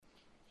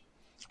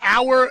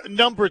Hour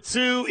number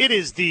 2, it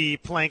is the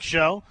Plank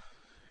Show.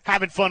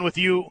 Having fun with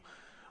you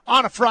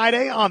on a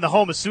Friday on the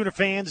home of Sooner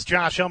fans.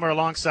 Josh Helmer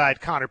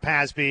alongside Connor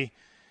Pasby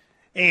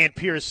and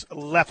Pierce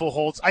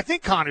Leffelholtz. I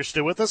think Connor's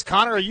still with us.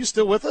 Connor, are you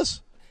still with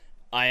us?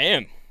 I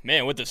am.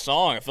 Man, with the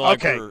song, I feel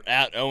like we're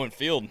at Owen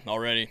Field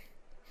already.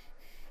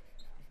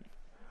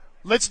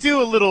 Let's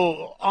do a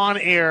little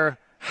on-air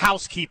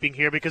housekeeping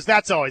here because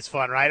that's always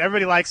fun, right?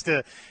 Everybody likes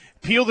to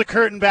peel the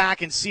curtain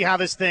back and see how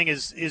this thing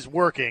is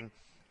working.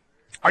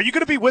 Are you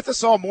going to be with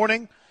us all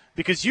morning?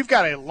 Because you've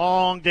got a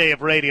long day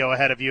of radio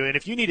ahead of you, and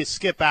if you need to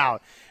skip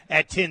out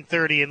at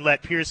 10:30 and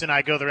let Pierce and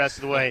I go the rest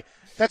of the way,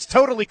 that's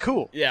totally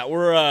cool. Yeah,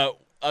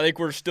 I think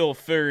we're still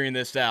figuring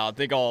this out. I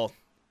think I'll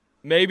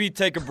maybe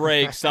take a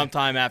break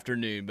sometime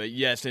afternoon. But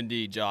yes,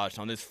 indeed, Josh,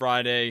 on this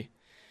Friday,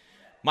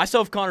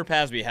 myself, Connor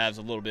Pasby has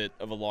a little bit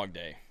of a long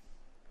day.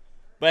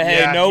 But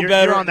hey, yeah, no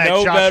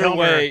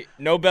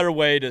better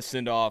way to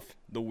send off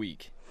the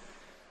week.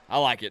 I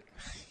like it.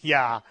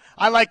 Yeah,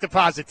 I like the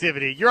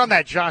positivity. You're on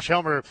that Josh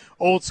Helmer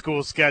old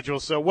school schedule,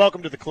 so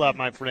welcome to the club,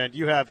 my friend.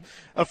 You have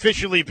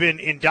officially been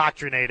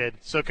indoctrinated,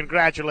 so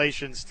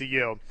congratulations to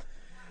you.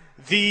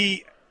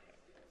 The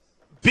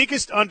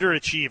biggest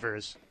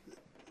underachievers,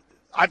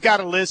 I've got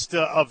a list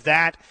of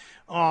that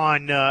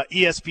on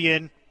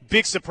ESPN.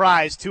 Big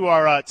surprise to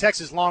our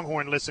Texas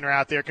Longhorn listener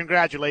out there.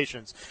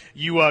 Congratulations.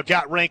 You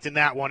got ranked in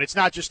that one. It's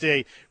not just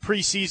a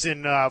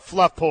preseason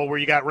fluff poll where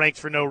you got ranked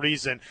for no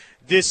reason.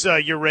 This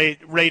you're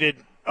rated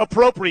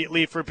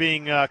appropriately for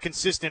being a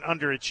consistent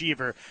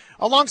underachiever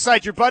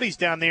alongside your buddies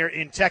down there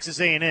in Texas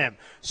A&M.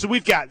 So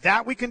we've got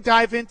that we can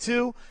dive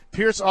into.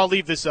 Pierce, I'll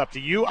leave this up to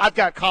you. I've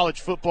got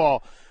college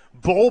football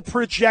bowl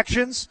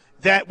projections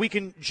that we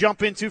can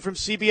jump into from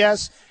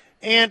CBS.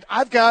 And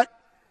I've got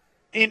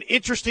an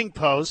interesting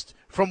post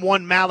from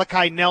one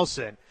Malachi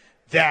Nelson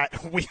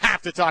that we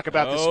have to talk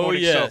about this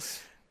morning. Yes.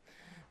 So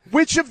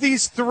which of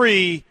these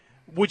three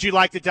would you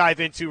like to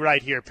dive into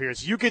right here,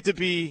 Pierce? You get to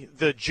be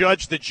the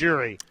judge, the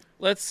jury.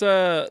 Let's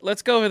go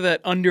over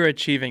that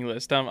underachieving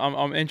list.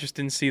 I'm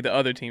interested in see the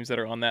other teams that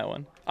are on that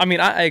one. I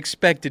mean, I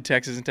expected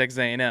Texas and Texas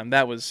A&M.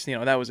 That was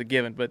a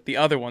given. But the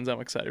other ones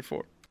I'm excited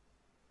for.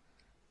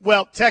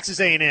 Well, Texas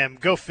A&M,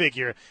 go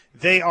figure.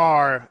 They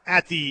are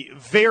at the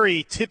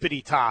very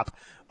tippity top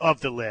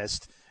of the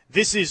list.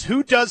 This is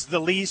who does the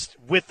least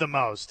with the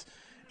most.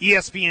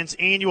 ESPN's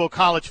annual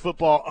college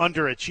football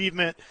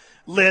underachievement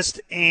list,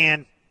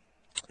 and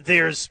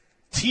there's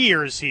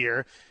tiers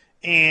here.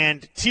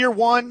 And Tier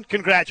 1,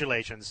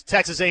 congratulations.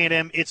 Texas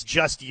A&M, it's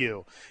just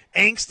you.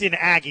 Angst in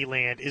Aggie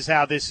Land is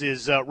how this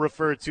is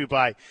referred to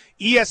by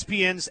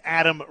ESPN's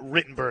Adam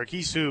Rittenberg.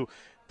 He's who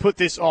put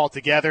this all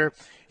together.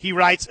 He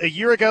writes, a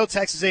year ago,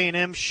 Texas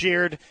A&M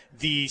shared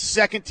the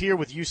second tier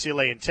with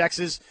UCLA and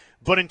Texas,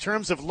 but in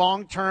terms of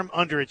long-term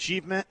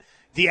underachievement,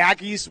 the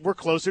Aggies were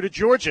closer to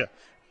Georgia.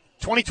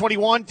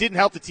 2021 didn't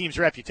help the team's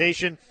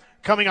reputation.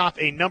 Coming off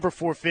a number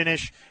 4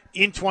 finish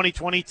in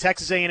 2020,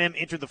 Texas A&M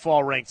entered the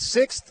fall ranked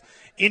 6th,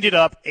 ended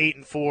up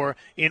 8-4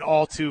 in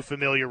all too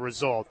familiar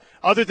result.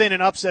 Other than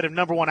an upset of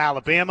number 1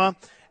 Alabama,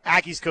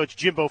 Aggies coach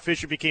Jimbo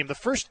Fisher became the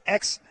first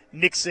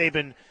ex-Nick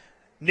Saban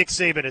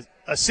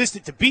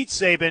assistant to beat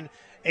Saban.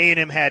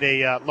 A&M had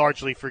a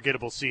largely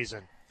forgettable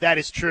season. That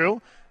is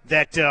true.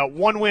 That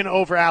one win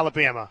over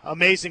Alabama.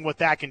 Amazing what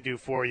that can do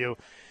for you.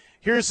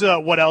 Here's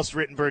what else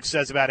Rittenberg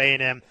says about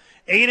A&M.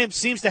 A&M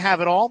seems to have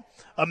it all.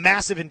 A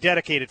massive and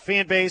dedicated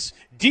fan base,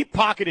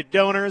 deep-pocketed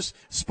donors,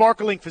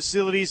 sparkling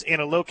facilities,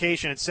 and a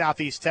location in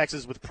southeast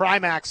Texas with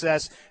prime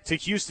access to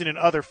Houston and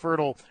other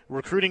fertile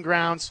recruiting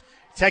grounds.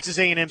 Texas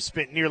A&M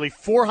spent nearly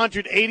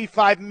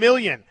 $485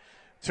 million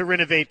to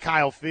renovate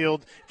Kyle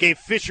Field, gave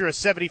Fisher a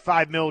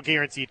 $75 million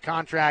guaranteed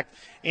contract,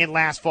 and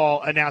last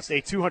fall announced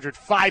a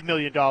 $205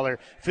 million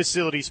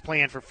facilities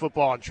plan for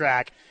football and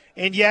track.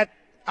 And yet,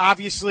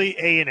 obviously,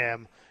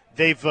 A&M,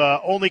 they've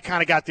only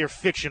kind of got their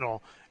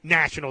fictional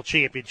national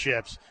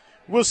championships.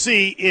 We'll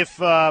see if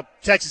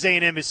Texas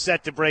A&M is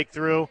set to break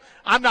through.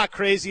 I'm not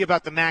crazy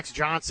about the Max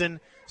Johnson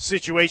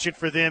situation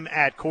for them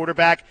at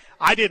quarterback.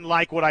 I didn't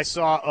like what I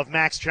saw of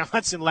Max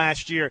Johnson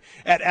last year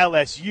at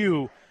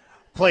LSU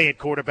playing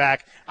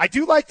quarterback. I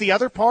do like the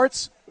other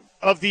parts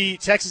of the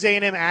Texas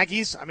A&M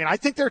Aggies. I mean, I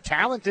think they're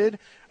talented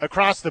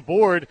across the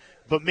board,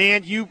 but,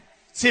 man, you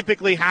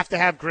typically have to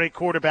have great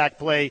quarterback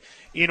play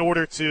in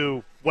order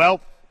to,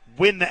 well,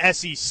 win the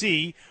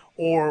SEC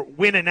or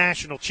win a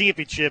national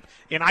championship,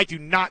 and I do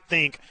not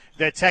think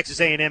that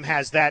Texas A&M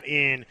has that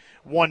in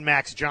one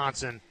Max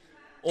Johnson,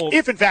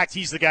 if, in fact,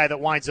 he's the guy that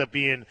winds up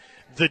being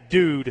the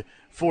dude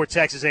for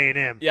Texas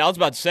A&M. Yeah, I was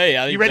about to say,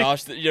 I think,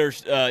 Josh,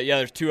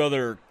 there's two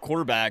other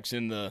quarterbacks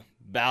in the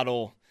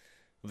battle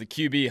of the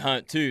QB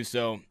hunt too.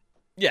 So,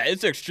 yeah,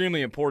 it's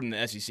extremely important in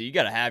the SEC. You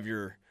got to have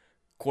your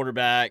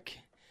quarterback,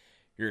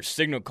 your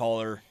signal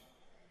caller,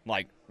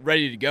 like,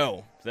 ready to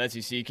go for the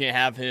SEC. You can't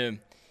have him,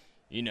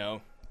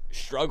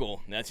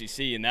 struggle in the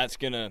SEC, and that's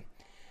going to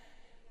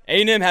 –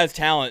 A&M has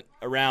talent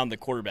around the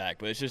quarterback,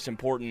 but it's just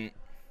important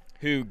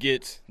who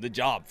gets the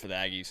job for the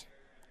Aggies.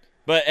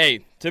 But,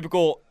 hey,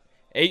 typical –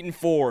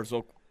 8-4 is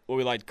what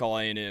we like to call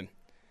A&M.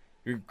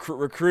 You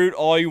recruit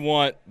all you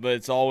want, but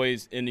it's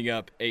always ending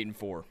up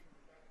 8-4.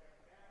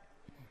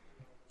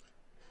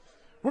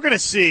 We're going to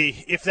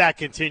see if that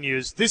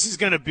continues. This is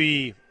going to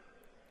be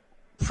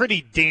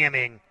pretty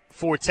damning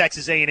for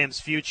Texas A&M's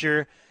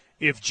future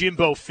if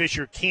Jimbo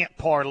Fisher can't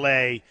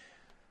parlay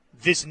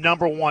this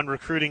number one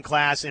recruiting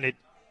class, and it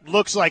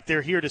looks like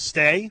they're here to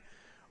stay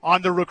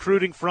on the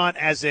recruiting front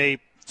as a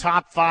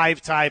top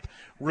 5 type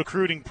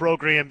recruiting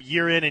program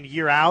year in and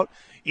year out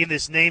in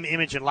this name,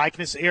 image, and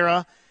likeness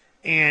era.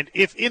 And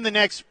if in the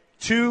next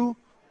 2,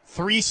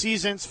 3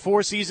 seasons,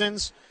 4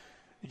 seasons,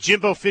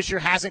 Jimbo Fisher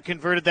hasn't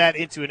converted that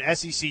into an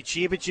SEC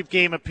championship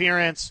game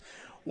appearance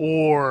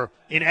or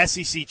an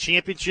SEC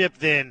championship,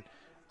 then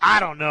I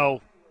don't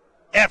know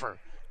ever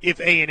if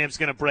A&M's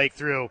going to break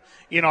through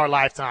in our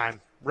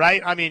lifetime,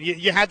 right? I mean,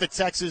 you had the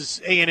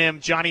Texas A&M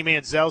Johnny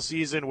Manziel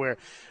season where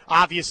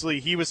obviously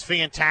he was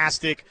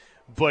fantastic,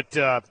 but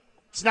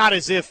it's not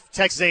as if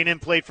Texas A&M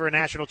played for a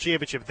national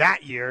championship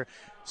that year.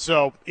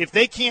 So if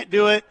they can't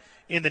do it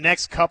in the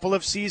next couple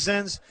of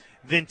seasons,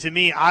 then to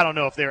me, I don't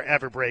know if they're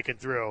ever breaking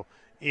through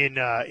in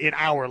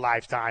our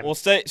lifetime. Well,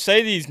 say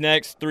these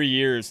next 3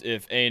 years,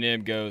 if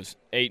A&M goes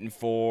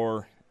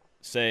 8-4,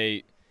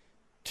 say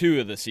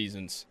 2 of the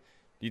seasons,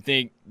 do you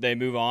think they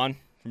move on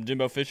from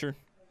Jimbo Fisher?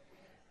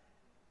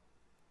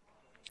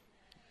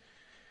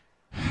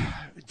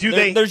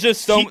 There's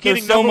just keep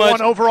getting number much,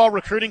 one overall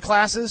recruiting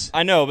classes?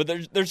 I know, but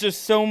there's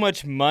just so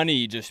much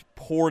money just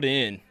poured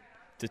in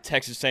to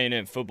Texas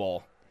A&M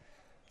football.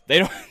 They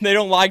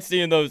don't like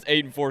seeing those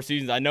 8-4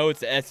 seasons. I know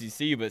it's the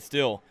SEC, but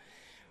still,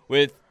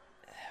 with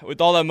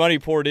all that money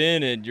poured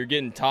in and you're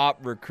getting top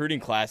recruiting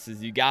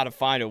classes, you got to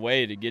find a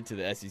way to get to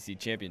the SEC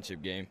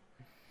championship game.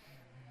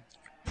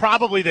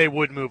 Probably they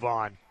would move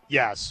on,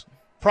 yes,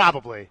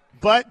 probably.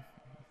 But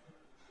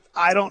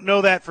I don't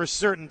know that for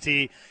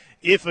certainty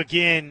if,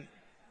 again,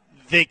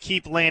 they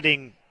keep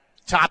landing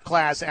top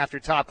class after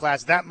top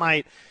class. That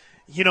might,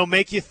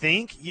 make you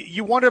think.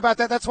 You wonder about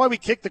that. That's why we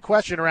kicked the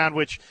question around,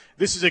 which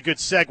this is a good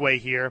segue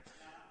here.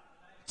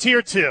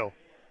 Tier 2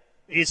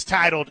 is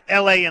titled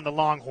L.A. and the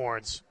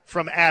Longhorns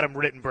from Adam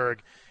Rittenberg,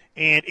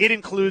 and it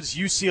includes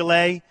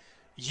UCLA,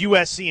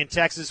 USC, and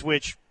Texas,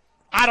 which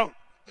I don't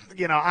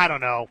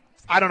know.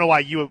 I don't know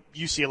why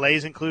UCLA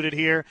is included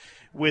here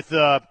with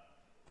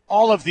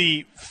all of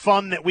the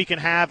fun that we can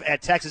have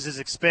at Texas's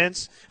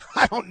expense.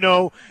 I don't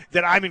know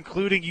that I'm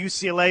including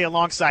UCLA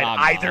alongside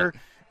either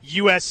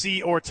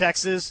USC or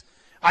Texas.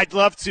 I'd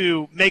love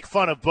to make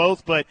fun of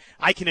both, but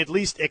I can at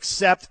least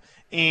accept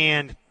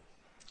and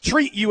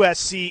treat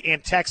USC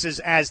and Texas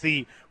as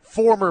the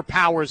former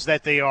powers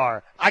that they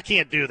are. I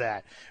can't do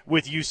that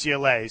with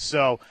UCLA.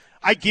 So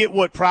I get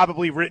what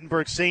probably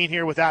Rittenberg's saying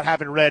here without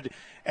having read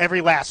every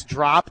last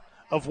drop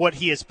of what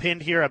he has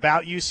pinned here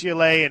about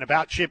UCLA and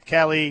about Chip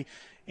Kelly.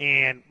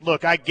 And,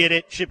 look, I get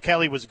it. Chip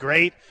Kelly was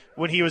great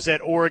when he was at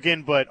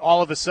Oregon, but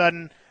all of a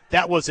sudden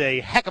that was a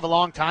heck of a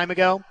long time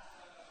ago.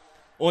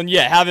 Well, and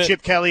yeah,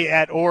 Chip Kelly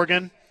at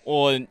Oregon.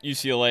 Well, and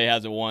UCLA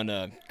hasn't won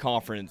a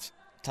conference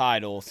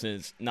title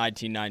since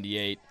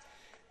 1998.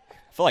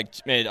 I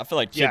feel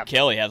like Chip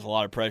Kelly has a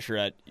lot of pressure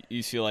at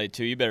UCLA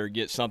too. You better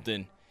get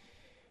something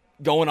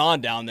going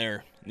on down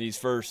there in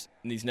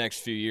these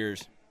next few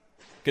years,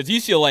 because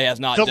UCLA has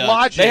not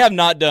they have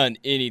not done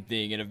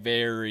anything in a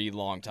very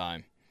long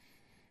time.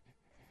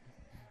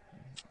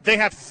 They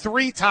have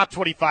 3 top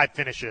 25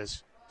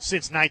 finishes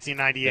since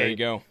 1998. There you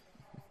go.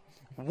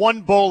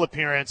 1 bowl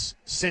appearance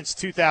since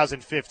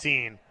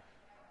 2015.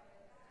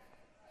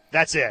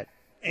 That's it.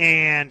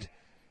 And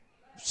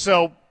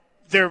so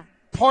they're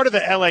part of the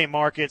LA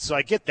market, so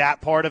I get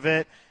that part of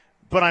it.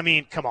 But, I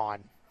mean, come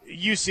on.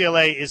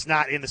 UCLA is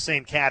not in the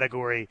same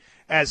category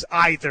as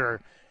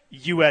either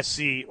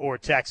USC or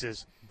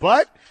Texas.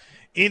 But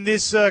in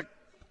this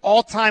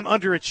all-time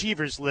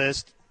underachievers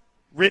list,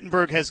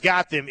 Rittenberg has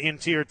got them in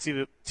tier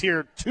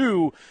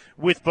two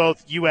with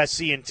both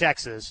USC and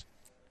Texas.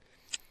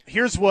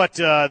 Here's what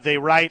they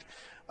write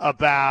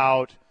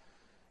about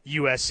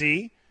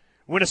USC.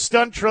 When a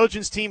stunned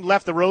Trojans team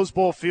left the Rose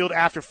Bowl field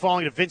after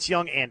falling to Vince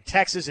Young and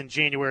Texas in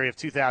January of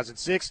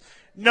 2006,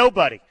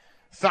 nobody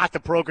thought the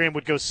program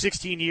would go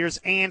 16 years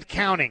and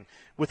counting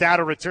without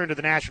a return to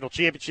the national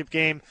championship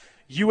game.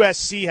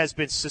 USC has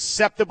been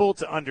susceptible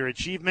to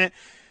underachievement.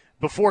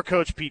 Before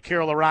Coach Pete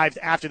Carroll arrived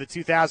after the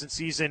 2000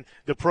 season,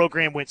 the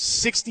program went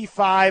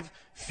 65,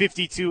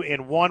 52,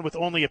 and 1 with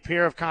only a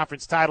pair of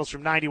conference titles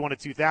from 91 to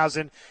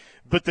 2000.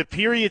 But the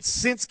period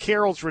since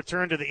Carroll's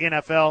return to the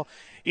NFL,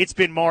 it's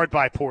been marred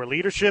by poor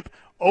leadership,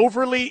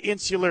 overly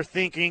insular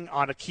thinking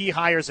on key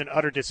hires, and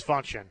utter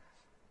dysfunction.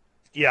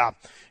 Yeah,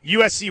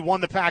 USC won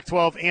the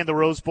Pac-12 and the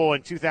Rose Bowl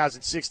in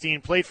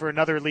 2016, played for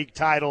another league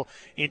title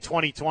in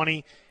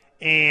 2020,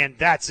 and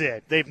that's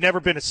it. They've never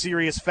been a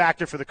serious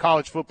factor for the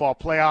college football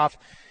playoff.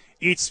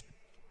 It's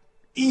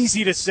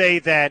easy to say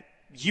that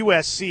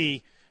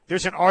USC,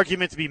 there's an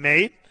argument to be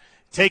made.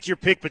 Take your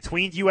pick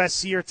between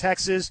USC or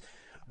Texas.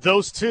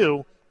 Those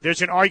two,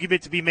 there's an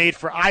argument to be made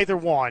for either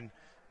one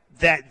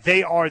that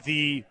they are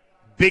the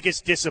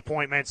biggest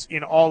disappointments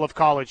in all of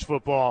college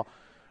football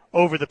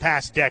over the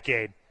past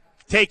decade.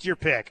 Take your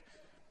pick.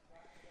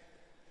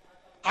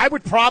 I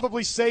would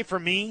probably say for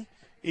me,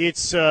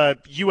 it's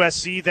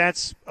USC.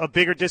 That's a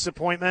bigger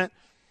disappointment.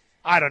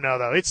 I don't know,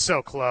 though. It's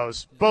so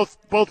close.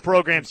 Both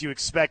programs you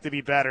expect to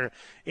be better,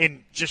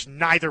 and just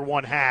neither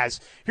one has.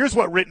 Here's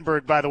what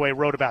Rittenberg, by the way,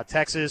 wrote about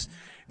Texas.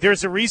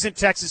 There's a reason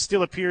Texas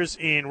still appears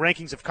in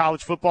rankings of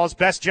college football's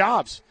best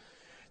jobs.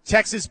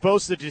 Texas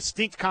boasts a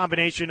distinct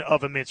combination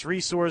of immense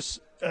resources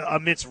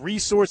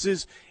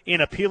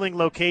in appealing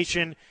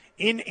location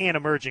in an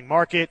emerging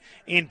market,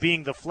 and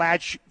being the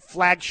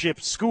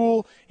flagship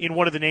school in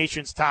one of the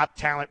nation's top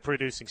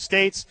talent-producing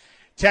states.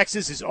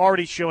 Texas is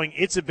already showing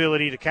its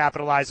ability to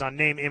capitalize on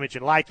name, image,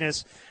 and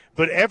likeness,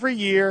 but every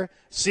year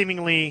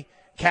seemingly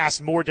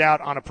casts more doubt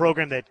on a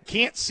program that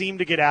can't seem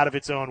to get out of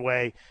its own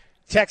way.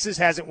 Texas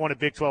hasn't won a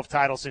Big 12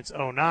 title since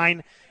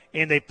 2009,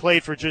 and they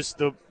played for just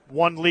the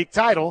one league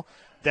title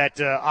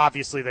that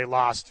obviously they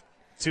lost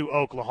to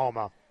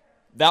Oklahoma.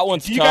 That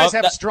one's tough. Do you guys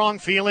have a strong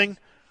feeling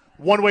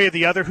one way or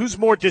the other? Who's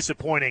more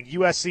disappointing,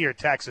 USC or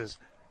Texas?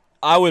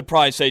 I would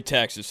probably say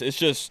Texas. It's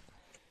just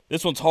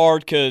this one's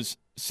hard because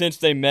since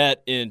they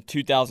met in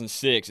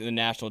 2006 in the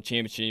national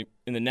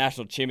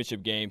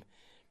championship game,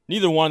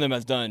 neither one of them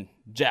has done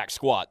jack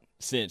squat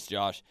since,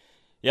 Josh.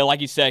 Yeah,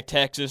 like you said,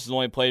 Texas has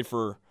only played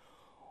for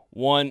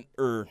one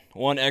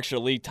extra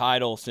league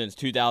title since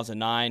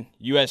 2009.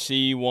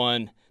 USC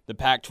won the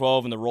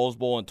Pac-12 and the Rose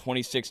Bowl in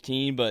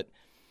 2016, but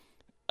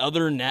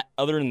other than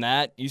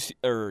that,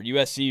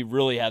 USC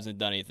really hasn't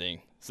done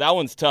anything. So that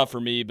one's tough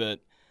for me, but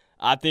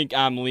I think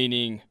I'm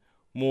leaning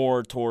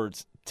more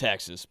towards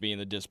Texas being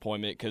the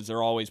disappointment because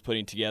they're always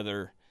putting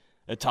together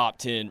a top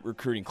 10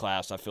 recruiting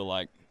class, I feel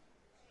like,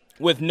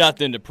 with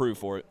nothing to prove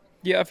for it.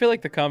 Yeah, I feel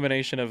like the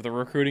combination of the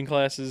recruiting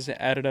classes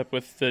added up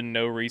with the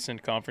no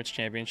recent conference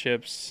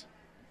championships,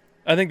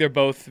 I think they're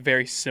both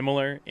very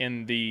similar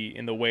in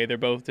the way they're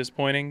both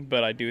disappointing,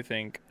 but I do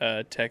think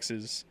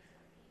Texas,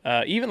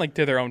 even like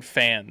to their own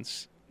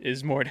fans,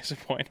 is more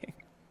disappointing.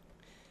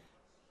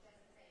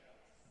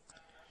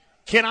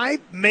 Can I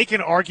make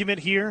an argument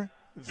here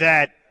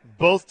that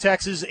both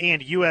Texas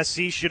and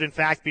USC should in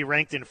fact be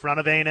ranked in front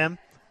of A&M?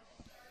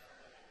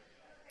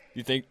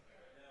 You think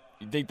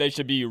they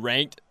should be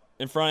ranked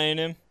in front of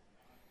A&M?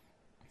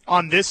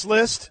 On this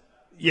list?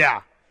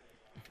 Yeah.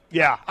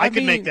 Yeah, I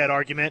can make that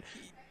argument.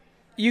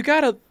 You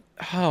gotta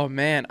 – oh,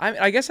 man.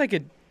 I guess I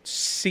could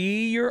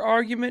see your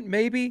argument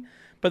maybe,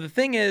 but the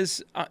thing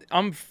is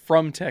I'm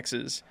from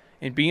Texas,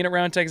 and being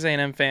around Texas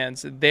A&M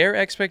fans, their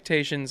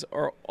expectations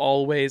are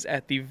always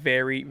at the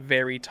very,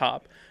 very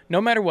top. No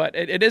matter what,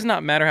 it does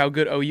not matter how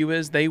good OU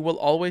is, they will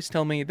always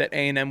tell me that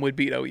A&M would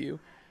beat OU.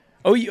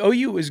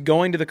 OU is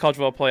going to the college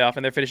football playoff,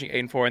 and they're finishing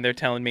 8-4, and they're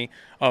telling me,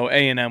 oh,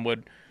 A&M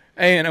would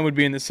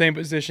be in the same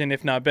position,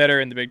 if not better,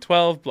 in the Big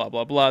 12, blah,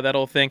 blah, blah, that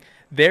whole thing.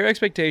 Their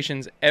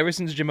expectations, ever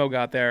since Jimbo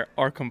got there,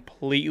 are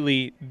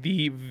completely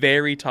the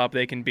very top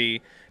they can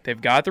be.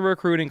 They've got the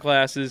recruiting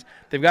classes.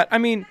 They've got,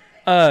 have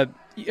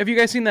you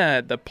guys seen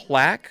the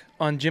plaque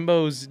on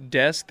Jimbo's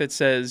desk that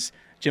says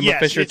Jimbo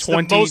Fisher it's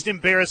 20, the most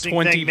embarrassing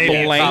 20 thing maybe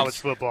in blank. college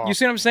football. You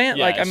see what I'm saying?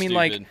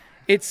 Yeah,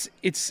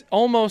 It's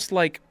almost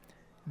like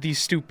the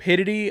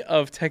stupidity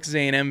of Texas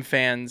A&M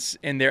fans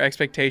and their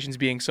expectations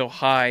being so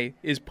high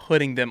is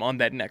putting them on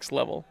that next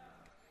level.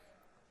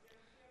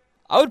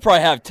 I would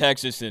probably have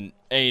Texas and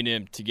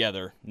A&M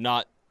together,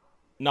 not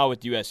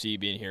with USC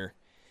being here.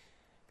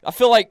 I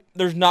feel like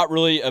there's not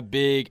really a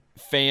big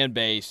fan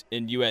base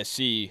in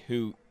USC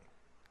who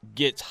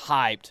gets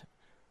hyped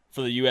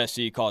for the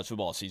USC college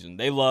football season.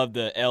 They love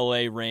the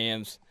LA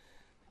Rams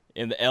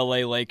and the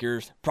LA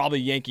Lakers, probably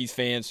Yankees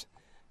fans.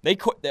 I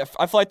feel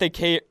like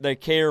they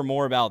care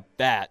more about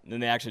that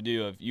than they actually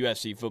do of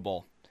USC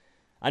football.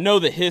 I know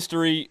the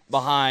history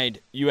behind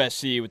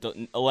USC with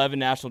the 11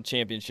 national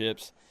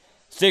championships,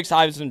 6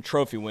 Heisman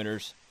Trophy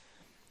winners,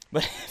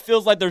 but it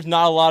feels like there's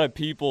not a lot of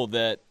people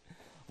that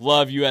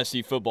love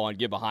USC football and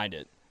get behind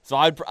it. So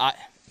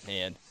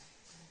man.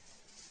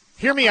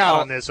 Hear me out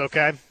on this,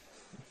 okay?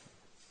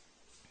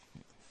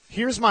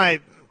 Here's my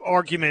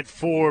argument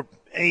for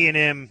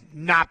A&M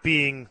not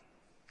being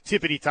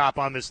tippity-top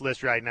on this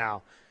list right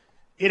now.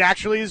 It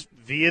actually is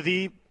via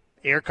the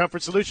Air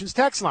Comfort Solutions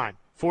text line,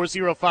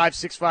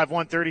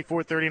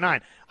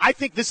 405-651-3439. I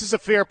think this is a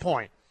fair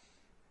point.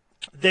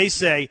 They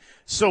say,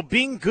 so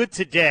being good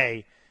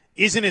today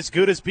isn't as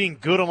good as being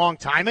good a long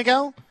time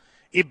ago?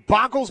 It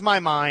boggles my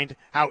mind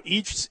how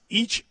each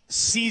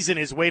season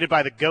is weighted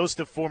by the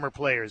ghost of former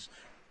players.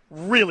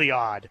 Really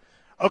odd.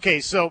 Okay,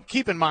 so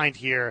keep in mind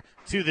here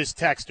to this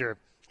texter,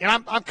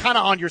 and I'm kind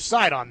of on your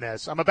side on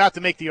this. I'm about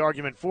to make the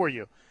argument for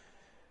you.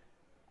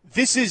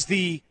 This is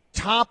the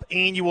top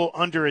annual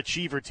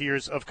underachiever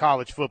tiers of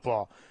college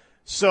football.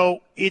 So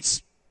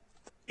it's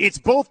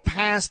both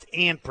past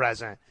and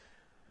present.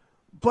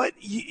 But,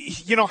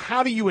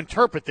 how do you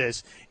interpret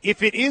this?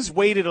 If it is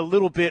weighted a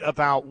little bit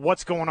about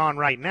what's going on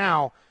right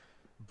now,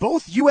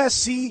 both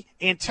USC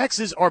and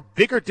Texas are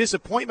bigger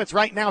disappointments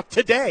right now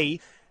today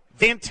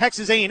than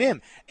Texas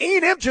A&M.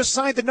 A&M just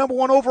signed the number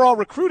 1 overall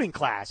recruiting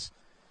class.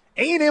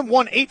 A&M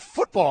won 8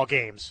 football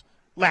games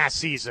last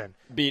season.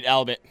 Beat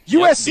Alabama.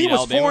 USC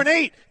was Alabama.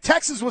 4-8.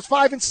 Texas was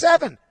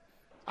 5-7.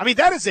 I mean,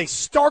 that is a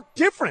stark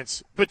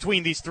difference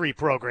between these three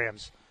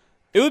programs.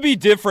 It would be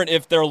different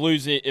if they're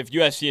losing, if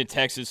USC and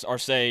Texas are,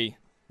 say,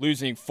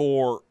 losing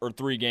 4 or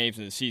 3 games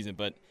in the season,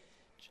 but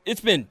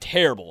it's been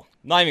terrible.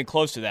 Not even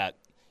close to that.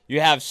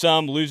 You have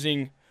some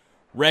losing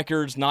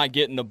records, not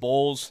getting the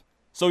bowls.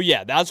 So,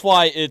 yeah, that's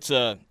why it's,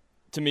 to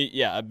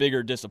me, a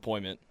bigger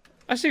disappointment.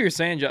 I see what you're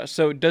saying, Josh.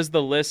 So does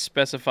the list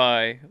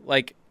specify,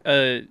 like,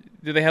 do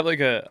they have, like,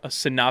 a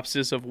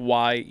synopsis of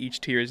why each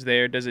tier is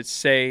there? Does it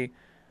say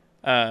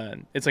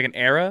it's like an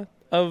era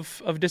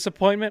of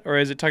disappointment, or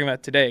is it talking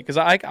about today? Because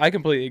I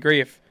completely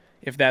agree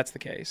if that's the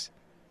case.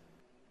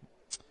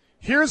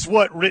 Here's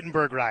what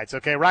Rittenberg writes,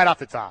 okay, right off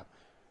the top.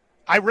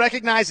 I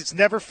recognize it's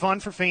never fun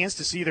for fans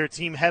to see their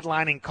team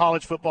headlining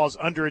college football's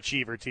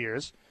underachiever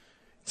tiers.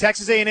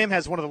 Texas A&M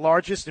has one of the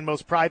largest and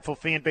most prideful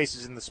fan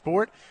bases in the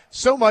sport,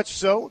 so much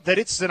so that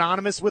it's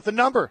synonymous with the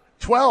number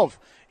 12.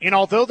 And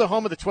although the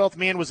home of the 12th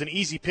man was an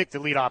easy pick to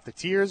lead off the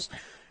tiers,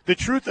 the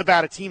truth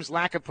about a team's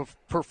lack of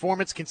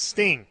performance can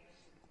sting.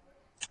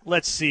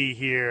 Let's see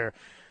here.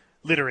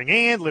 Littering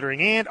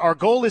and. Our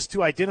goal is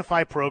to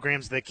identify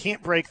programs that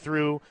can't break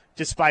through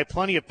despite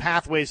plenty of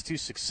pathways to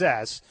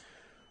success.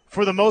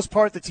 For the most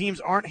part, the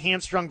teams aren't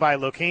hamstrung by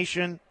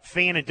location,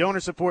 fan and donor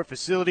support,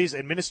 facilities,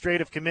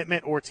 administrative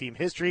commitment, or team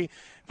history,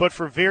 but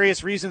for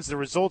various reasons, the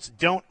results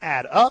don't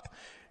add up.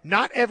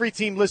 Not every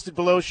team listed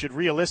below should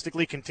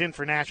realistically contend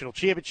for national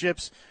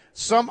championships.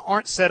 Some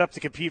aren't set up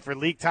to compete for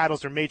league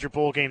titles or major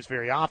bowl games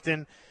very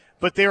often,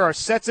 but there are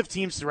sets of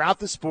teams throughout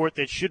the sport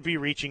that should be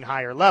reaching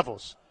higher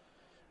levels.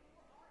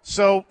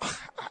 So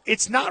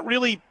it's not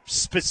really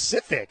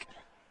specific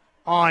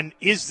on,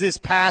 is this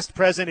past,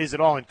 present, is it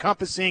all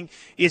encompassing,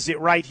 is it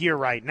right here,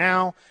 right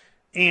now?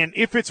 And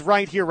if it's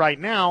right here, right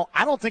now,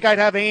 I don't think I'd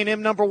have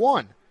A&M number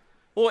 1.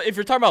 Well, if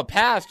you're talking about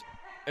past,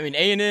 I mean,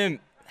 A&M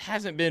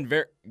hasn't been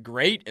very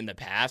great in the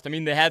past. I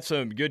mean, they had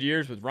some good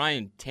years with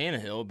Ryan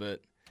Tannehill, but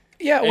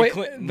you're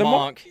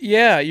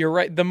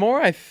right. The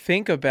more I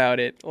think about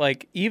it,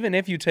 like, even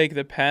if you take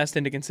the past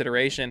into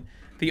consideration,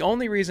 the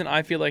only reason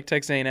I feel like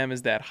Texas A&M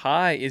is that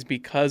high is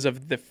because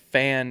of the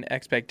fan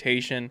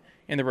expectation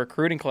in the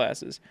recruiting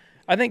classes.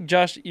 I think,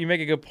 Josh, you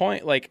make a good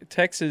point. Like,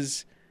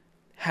 Texas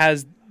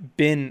has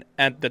been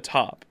at the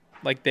top.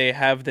 Like, they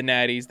have the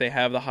Natties, they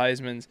have the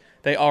Heismans.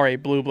 They are a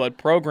blue blood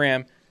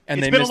program,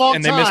 and they missed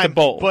a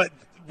bowl. But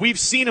we've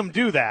seen them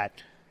do that.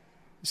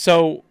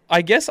 So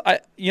I guess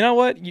you know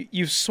what?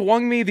 You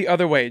swung me the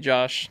other way,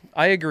 Josh.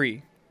 I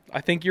agree.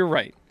 I think you're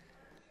right.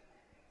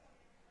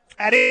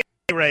 At any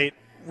rate,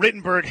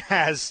 Rittenberg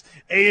has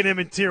A&M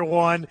in Tier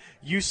 1,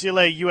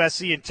 UCLA,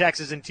 USC, and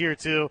Texas in Tier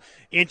 2.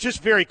 And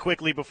just very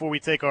quickly before we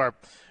take our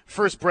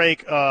first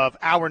break of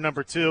hour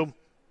number 2,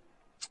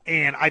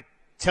 and I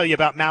tell you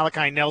about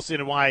Malachi Nelson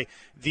and why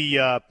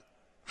the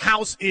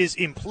house is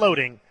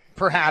imploding,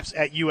 perhaps,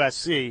 at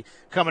USC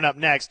coming up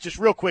next. Just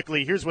real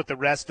quickly, here's what the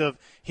rest of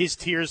his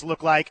tiers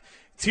look like.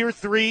 Tier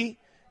 3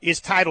 is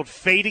titled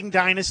Fading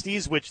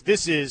Dynasties, which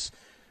this is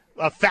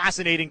a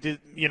fascinating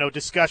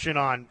discussion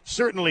on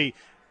certainly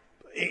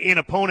an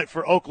opponent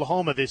for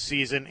Oklahoma this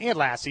season and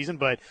last season,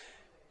 but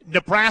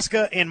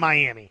Nebraska and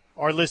Miami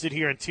are listed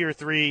here in Tier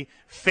 3,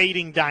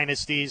 Fading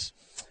Dynasties.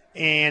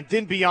 And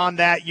then beyond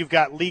that, you've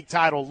got league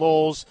title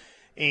lulls,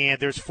 and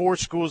there's 4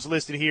 schools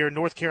listed here: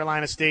 North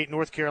Carolina State,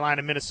 North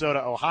Carolina,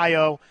 Minnesota,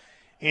 Ohio.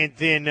 And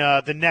then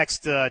the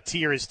next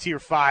tier is Tier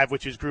 5,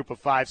 which is group of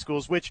 5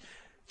 schools, which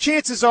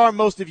chances are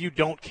most of you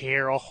don't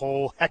care a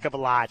whole heck of a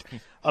lot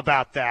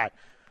about that.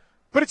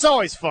 But it's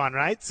always fun,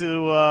 right,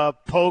 to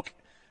poke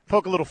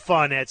a little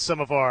fun at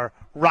some of our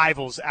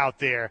rivals out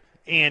there.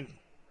 And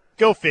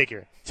go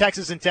figure.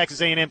 Texas and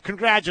Texas A&M,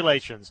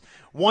 congratulations.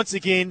 Once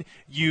again,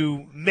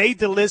 you made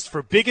the list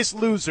for biggest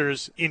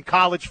losers in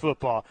college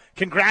football.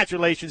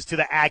 Congratulations to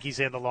the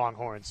Aggies and the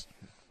Longhorns.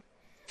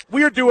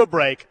 We are due a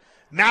break.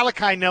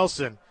 Malachi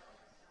Nelson,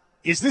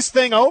 is this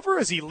thing over?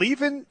 Is he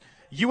leaving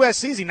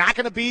USC? Is he not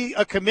going to be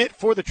a commit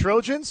for the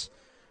Trojans?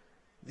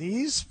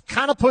 He's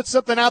kind of put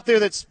something out there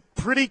that's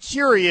pretty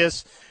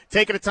curious.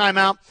 Taking a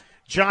timeout.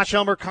 Josh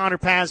Helmer, Connor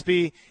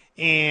Pasby,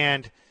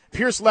 and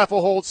Pierce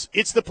Leffelholtz.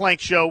 It's the Plank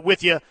Show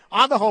with you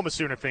on the home of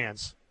Sooner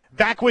fans.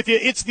 Back with you.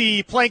 It's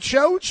the Plank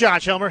Show.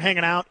 Josh Helmer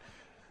hanging out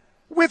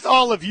with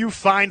all of you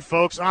fine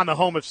folks on the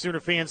home of Sooner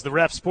fans, the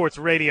Ref Sports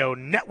Radio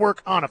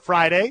Network on a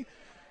Friday.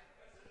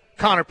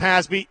 Connor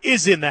Pasby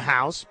is in the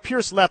house.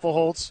 Pierce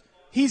Leffelholtz,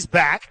 he's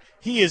back.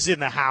 He is in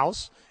the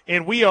house.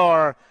 And we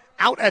are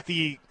out at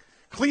the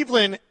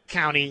Cleveland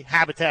County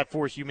Habitat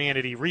for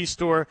Humanity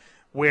Restore,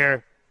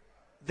 where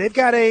they've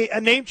got a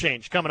name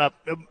change coming up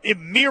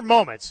in mere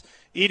moments.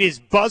 It is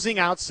buzzing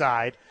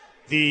outside.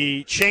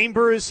 The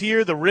chamber is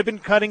here. The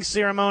ribbon-cutting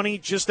ceremony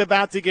just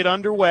about to get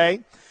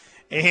underway.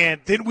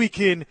 And then we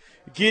can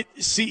get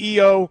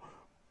CEO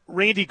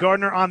Randy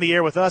Gardner on the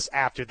air with us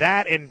after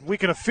that, and we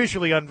can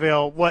officially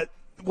unveil what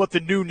the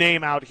new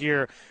name out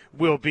here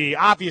will be.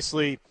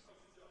 Obviously,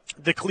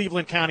 the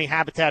Cleveland County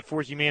Habitat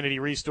for Humanity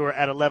Restore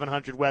at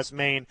 1100 West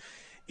Main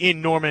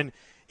in Norman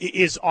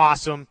is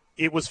awesome.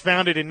 It was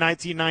founded in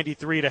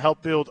 1993 to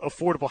help build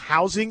affordable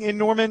housing in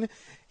Norman,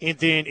 and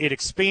then it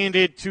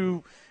expanded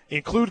to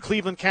include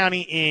Cleveland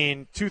County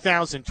in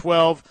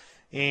 2012.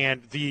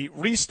 And the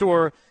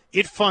Restore,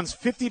 it funds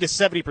 50 to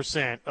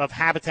 70% of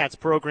Habitat's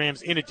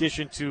programs, in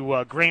addition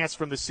to grants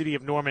from the city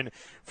of Norman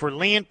for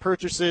land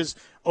purchases,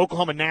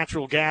 Oklahoma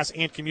Natural Gas,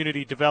 and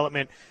Community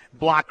Development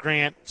Block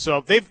Grant.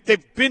 So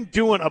they've been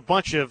doing a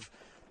bunch of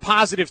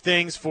positive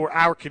things for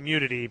our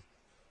community.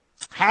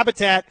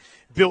 Habitat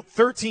built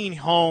 13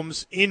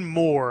 homes in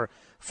Moore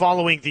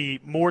following the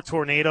Moore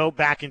tornado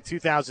back in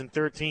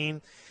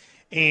 2013,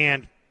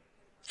 and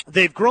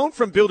they've grown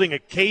from building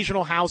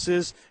occasional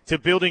houses to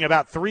building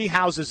about 3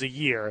 houses a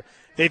year.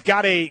 They've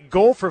got a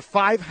goal for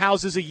 5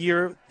 houses a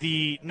year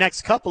the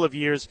next couple of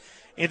years,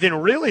 and then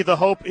really the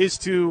hope is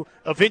to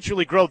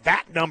eventually grow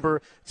that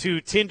number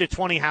to 10 to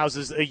 20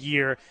 houses a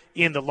year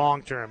in the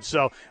long term.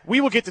 So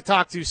we will get to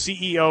talk to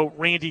CEO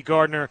Randy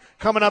Gardner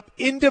coming up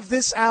end of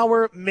this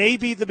hour,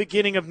 maybe the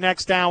beginning of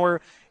next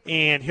hour,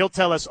 and he'll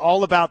tell us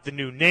all about the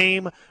new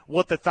name,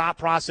 what the thought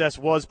process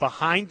was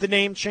behind the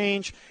name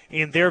change,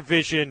 and their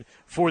vision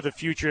for the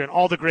future, and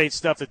all the great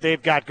stuff that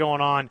they've got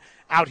going on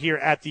out here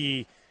at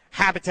the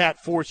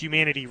Habitat for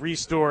Humanity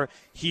Restore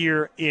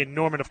here in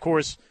Norman. Of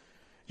course,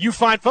 you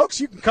fine folks,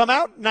 you can come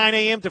out 9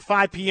 a.m. to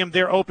 5 p.m.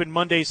 They're open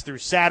Mondays through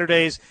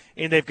Saturdays,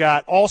 and they've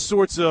got all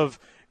sorts of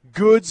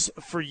goods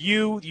for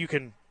you. You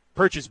can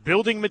purchase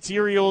building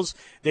materials.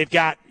 They've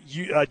got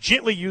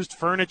gently used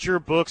furniture,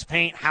 books,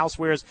 paint,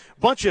 housewares,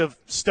 bunch of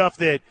stuff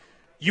that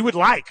you would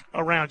like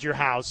around your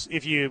house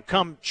if you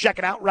come check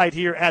it out right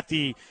here at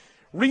the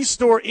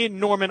Restore in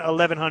Norman,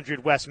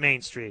 1100 West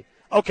Main Street.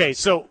 Okay,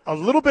 so a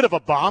little bit of a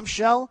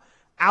bombshell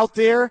out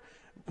there.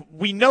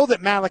 We know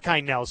that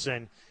Malachi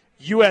Nelson,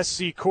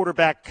 USC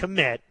quarterback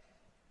commit,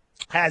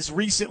 has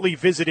recently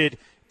visited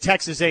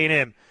Texas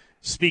A&M.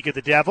 Speak of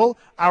the devil,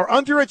 our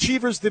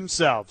underachievers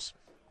themselves.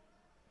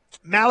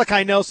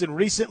 Malachi Nelson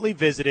recently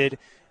visited,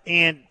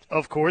 and,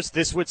 of course,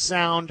 this would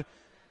sound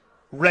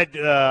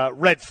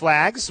red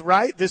flags,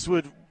 right? This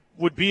would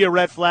be a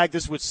red flag.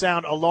 This would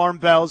sound alarm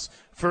bells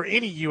for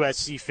any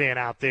USC fan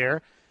out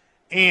there.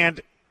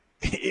 And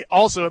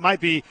it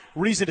might be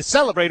reason to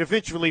celebrate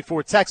eventually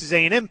for Texas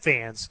A&M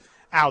fans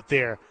out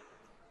there.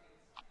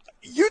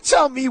 You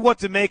tell me what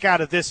to make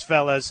out of this,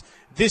 fellas,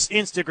 this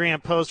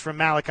Instagram post from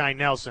Malachi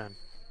Nelson.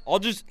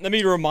 Let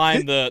me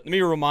remind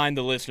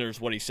the listeners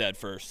what he said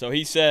first. So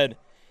he said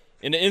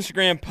in an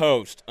Instagram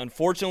post,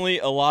 "Unfortunately,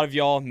 a lot of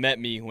y'all met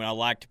me when I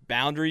lacked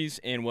boundaries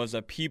and was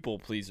a people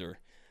pleaser.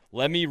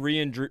 Let me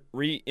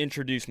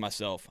reintroduce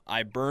myself.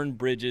 I burn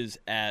bridges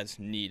as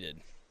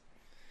needed."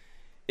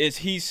 Is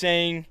he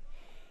saying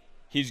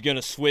he's going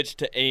to switch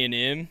to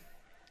A&M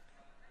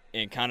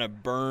and kind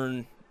of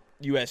burn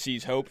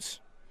USC's hopes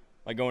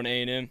by going to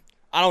A&M?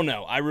 I don't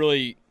know. I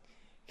really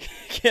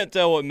can't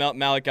tell what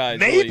Malachi is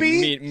really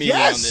meaning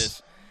on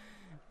this.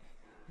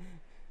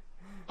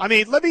 I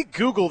mean, let me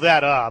Google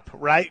that up,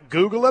 right?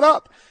 Google it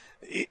up.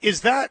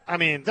 Is that, I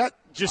mean, that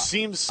just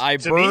seems to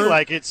me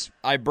like it's...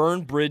 I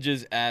burn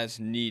bridges as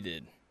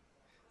needed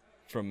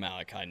from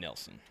Malachi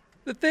Nelson.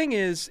 The thing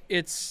is,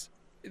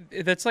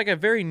 that's like a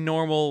very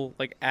normal,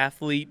 like,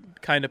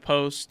 athlete kind of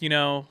post, you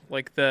know,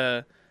 like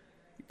the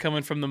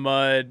coming from the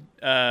mud,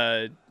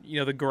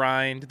 the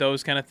grind,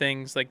 those kind of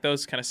things, like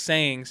those kind of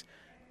sayings.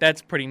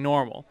 That's pretty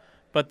normal.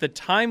 But the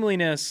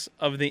timeliness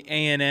of the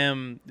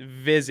A&M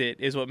visit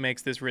is what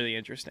makes this really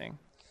interesting.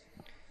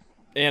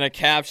 And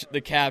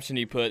the caption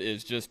he put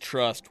is just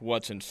trust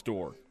what's in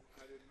store.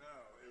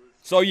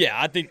 So, yeah,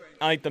 I think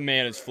the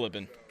man is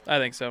flipping. I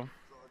think so.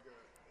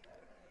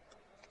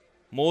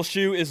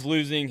 Muleshoe is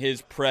losing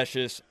his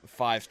precious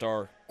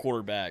 5-star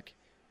quarterback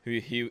who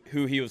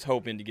he was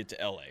hoping to get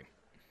to L.A.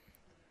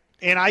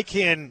 And I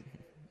can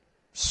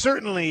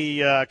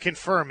certainly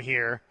confirm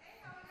here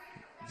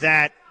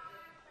that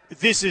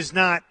this is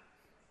not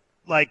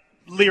like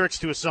lyrics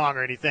to a song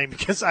or anything,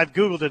 because I've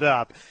Googled it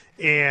up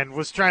and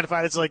was trying to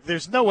find it's like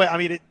there's no way. I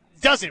mean, it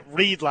doesn't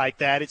read like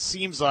that. It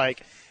seems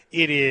like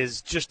it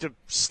is just a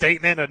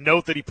statement, a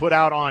note that he put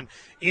out on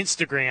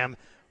Instagram.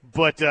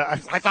 But I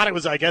thought it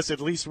was, I guess, at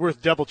least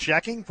worth double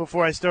checking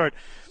before I start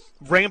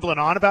rambling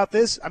on about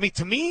this. I mean,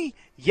 to me,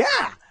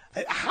 yeah.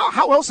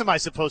 How else am I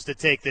supposed to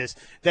take this?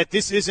 That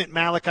this isn't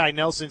Malachi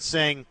Nelson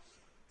saying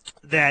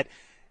that,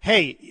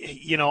 hey,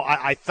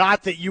 I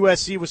thought that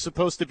USC was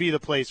supposed to be the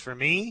place for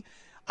me.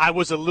 I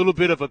was a little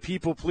bit of a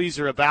people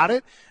pleaser about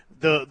it.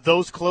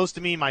 Those close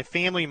to me, my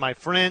family, my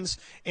friends,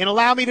 and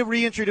allow me to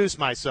reintroduce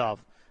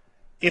myself.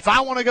 If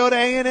I want to go to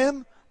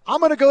A&M, I'm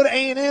going to go to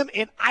A&M,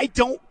 and I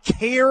don't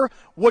care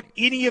what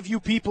any of you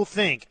people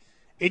think.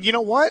 And you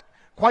know what?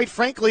 Quite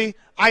frankly,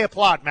 I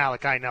applaud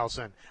Malachi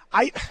Nelson.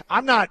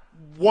 I'm not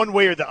one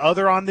way or the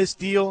other on this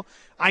deal.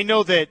 I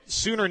know that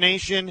Sooner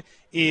Nation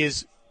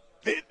is,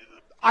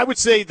 I would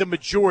say the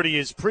majority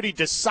is pretty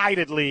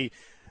decidedly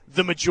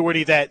the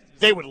majority that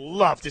they would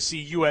love to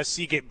see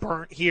USC get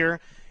burnt here.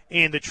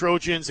 and the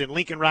Trojans and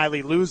Lincoln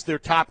Riley lose their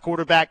top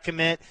quarterback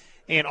commit,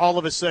 and all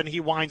of a sudden he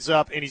winds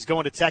up and he's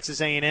going to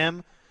Texas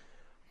A&M.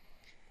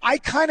 I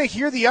kind of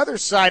hear the other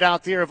side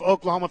out there of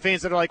Oklahoma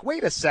fans that are like,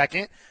 wait a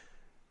second,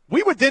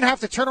 we would then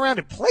have to turn around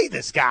and play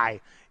this guy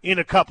in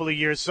a couple of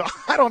years. So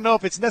I don't know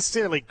if it's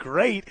necessarily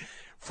great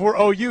for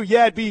OU.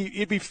 Yeah,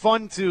 it'd be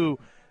fun to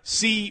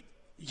see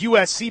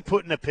USC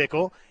put in a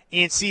pickle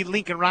and see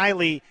Lincoln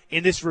Riley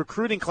in this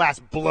recruiting class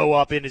blow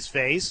up in his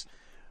face.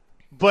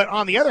 But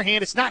on the other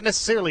hand, it's not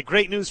necessarily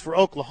great news for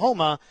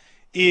Oklahoma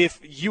if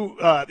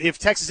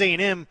Texas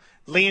A&M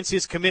lands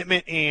his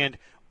commitment and,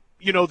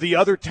 you know, the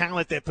other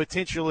talent that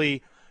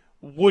potentially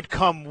would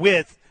come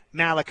with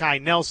Malachi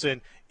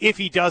Nelson if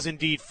he does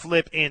indeed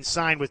flip and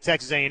sign with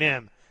Texas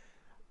A&M.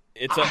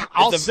 It's a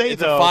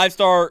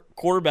 5-star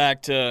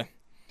quarterback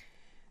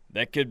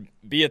that could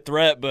be a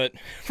threat, but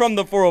from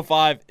the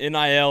 405,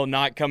 NIL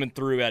not coming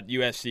through at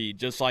USC,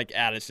 just like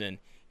Addison.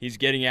 He's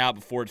getting out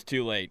before it's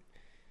too late.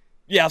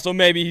 Yeah, so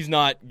maybe he's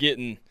not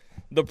getting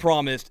the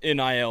promised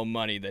NIL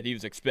money that he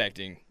was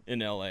expecting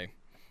in L.A.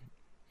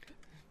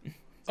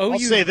 I'll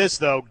say this,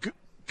 though.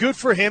 Good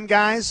for him,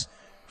 guys,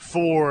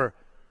 for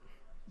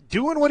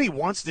doing what he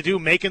wants to do,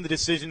 making the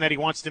decision that he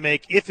wants to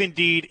make, if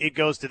indeed it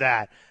goes to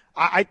that.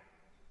 I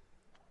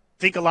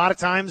think a lot of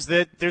times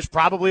that there's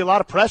probably a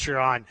lot of pressure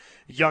on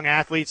young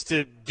athletes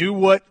to do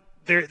what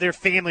their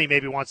family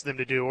maybe wants them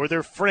to do, or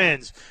their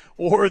friends,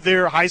 or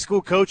their high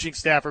school coaching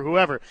staff, or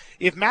whoever.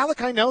 If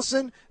Malachi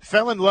Nelson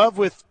fell in love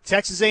with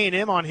Texas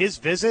A&M on his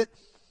visit,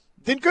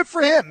 then good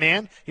for him,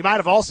 man. He might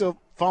have also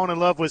fallen in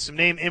love with some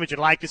name, image, and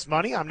likeness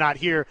money. I'm not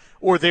here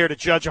or there to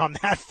judge on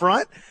that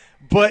front,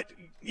 but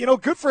you know,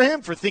 good for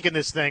him for thinking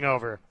this thing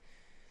over.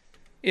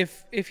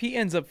 If he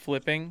ends up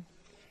flipping,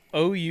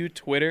 OU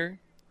Twitter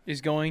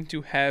is going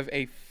to have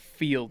a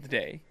field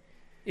day.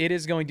 It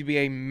is going to be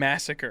a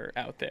massacre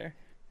out there.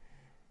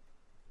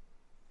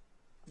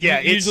 Yeah,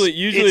 usually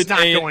it's not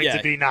going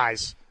to be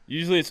nice.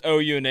 Usually it's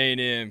OU and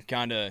A&M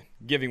kind of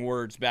giving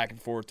words back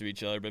and forth to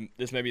each other, but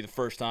this may be the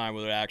first time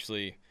where they're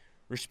actually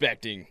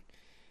respecting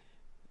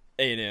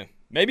A&M.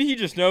 Maybe he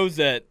just knows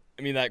that,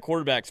 that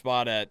quarterback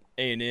spot at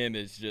A&M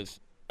is just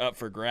up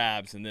for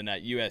grabs, and then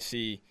at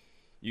USC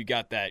you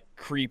got that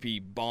creepy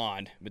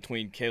bond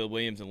between Caleb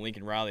Williams and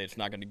Lincoln Riley. It's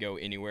not going to go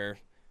anywhere.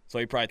 So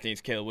he probably thinks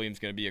Caleb Williams is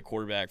going to be a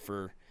quarterback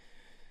for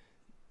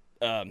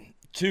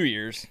 2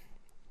 years.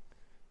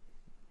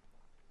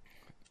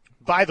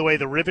 By the way,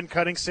 the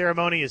ribbon-cutting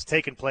ceremony is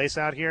taking place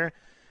out here,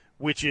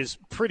 which is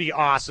pretty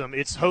awesome.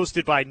 It's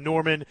hosted by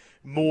Norman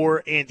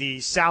Moore and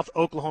the South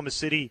Oklahoma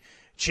City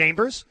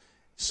Chambers.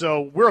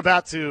 So we're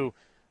about to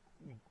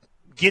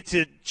get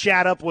to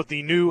chat up what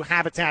the new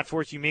Habitat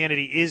for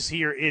Humanity is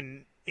here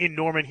in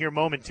Norman here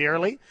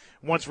momentarily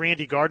once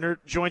Randy Gardner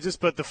joins us.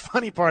 But the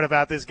funny part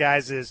about this,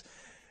 guys, is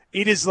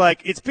it is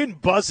like it's been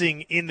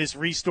buzzing in this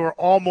Restore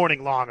all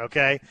morning long,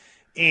 okay?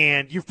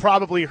 And you've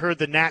probably heard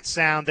the gnat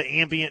sound, the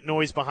ambient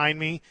noise behind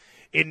me.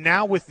 And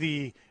now with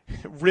the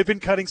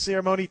ribbon-cutting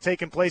ceremony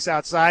taking place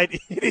outside,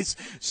 it is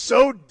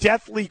so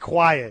deathly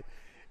quiet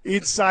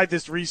inside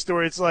this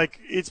Restore. It's like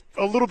it's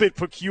a little bit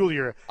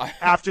peculiar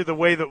after the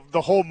way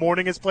the whole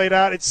morning has played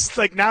out. It's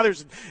like now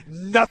there's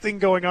nothing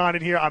going on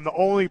in here. I'm the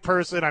only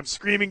person. I'm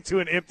screaming to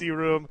an empty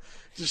room.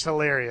 Just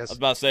hilarious. I was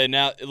about to say,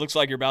 now it looks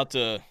like you're about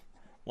to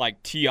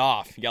tee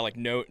off. You got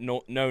no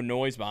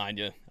noise behind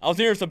you. I was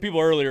hearing some people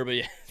earlier, but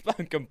yeah,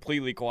 it's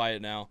completely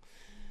quiet now.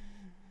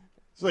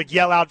 It's like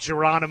yell out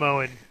Geronimo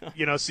and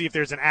see if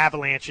there's an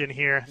avalanche in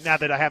here now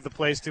that I have the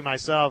place to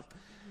myself.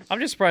 I'm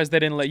just surprised they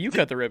didn't let you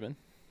cut the ribbon.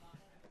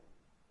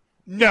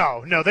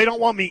 No, they don't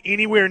want me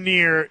anywhere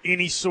near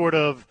any sort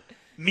of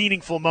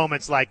meaningful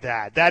moments like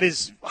that. That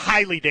is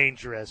highly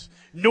dangerous.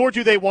 Nor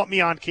do they want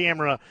me on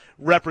camera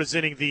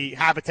representing the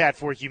Habitat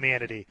for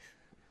Humanity.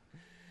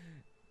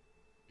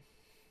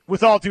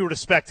 With all due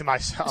respect to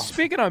myself.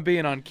 Speaking of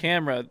being on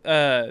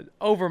camera,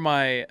 over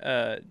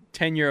my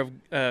tenure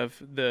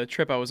of the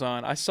trip I was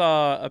on, I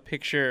saw a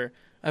picture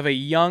of a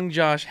young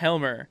Josh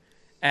Helmer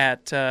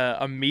at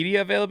a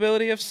media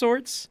availability of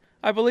sorts,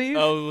 I believe.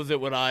 Oh, was it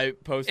what I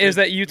posted? Is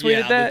that you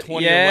tweeted that? The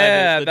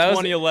 2011, that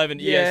 2011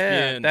 ESPN.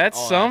 Yeah, that's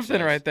something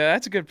access. Right there.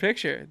 That's a good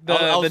picture.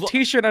 The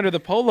T-shirt under the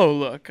polo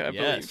look, I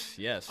believe.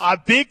 Yes. A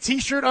big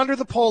T-shirt under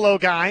the polo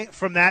guy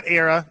from that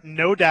era,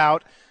 no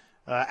doubt.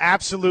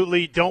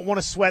 Absolutely don't want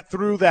to sweat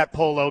through that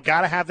polo.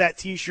 Got to have that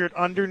T-shirt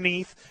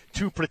underneath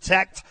to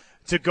protect,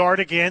 to guard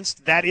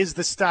against. That is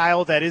the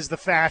style. That is the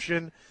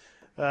fashion.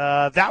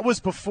 That was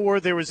before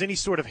there was any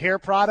sort of hair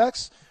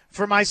products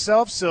for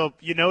myself. So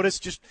you notice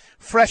just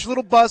fresh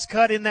little buzz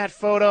cut in that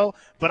photo.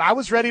 But I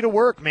was ready to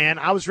work, man.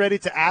 I was ready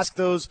to ask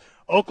those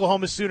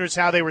Oklahoma Sooners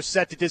how they were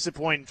set to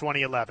disappoint in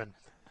 2011.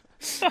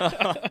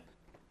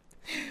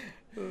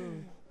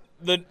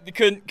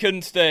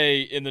 Couldn't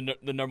stay in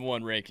the number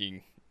one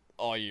ranking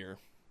all year.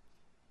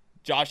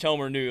 Josh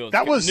Helmer knew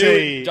it was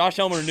Josh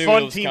Helmer knew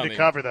fun it was team coming. to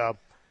cover, though.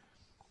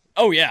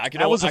 Oh yeah,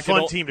 that was a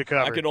fun team to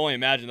cover. I could only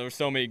imagine there were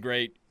so many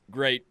great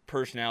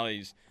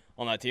personalities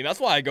on that team.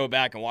 That's why I go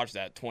back and watch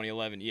that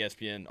 2011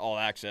 ESPN All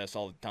Access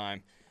all the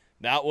time,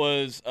 that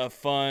was a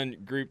fun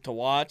group to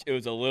watch. It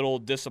was a little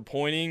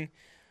disappointing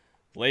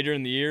later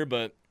in the year,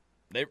 but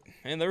they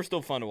were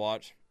still fun to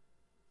watch.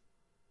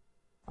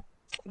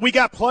 We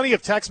got plenty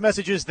of text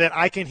messages that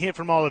I can hit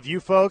from all of you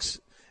folks.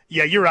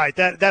 Yeah, you're right.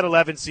 That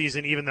 11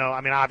 season, even though,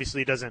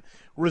 obviously it doesn't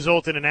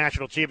result in a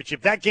national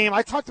championship. That game,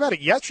 I talked about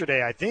it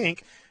yesterday, I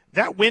think.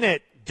 That win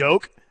at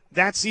Doak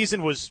that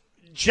season was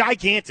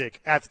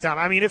gigantic at the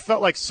time. It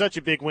felt like such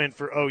a big win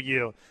for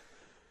OU.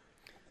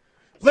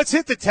 Let's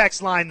hit the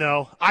text line,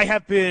 though. I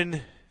have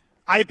been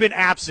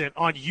absent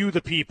on You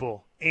the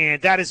People,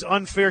 and that is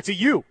unfair to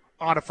you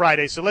on a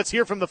Friday. So let's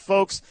hear from the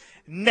folks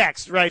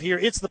next right here.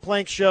 It's the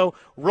Plank Show,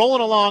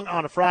 rolling along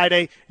on a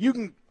Friday. You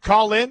can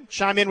call in,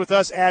 chime in with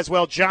us as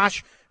well.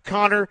 Josh,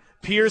 Connor,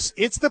 Pierce.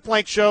 It's the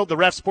Plank Show, the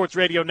Ref Sports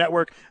Radio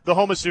Network, the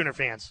home of Sooner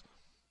fans.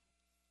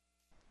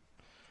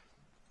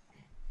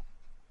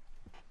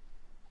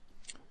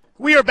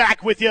 We are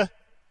back with you.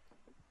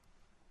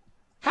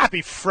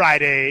 Happy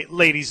Friday,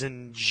 ladies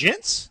and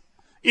gents.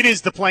 It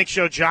is the Plank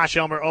Show. Josh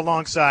Elmer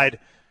alongside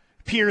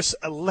Pierce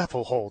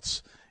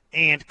Lefelholtz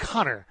and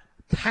Connor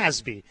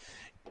Pasby.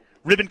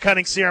 Ribbon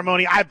cutting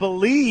ceremony, I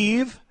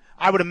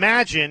would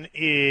imagine,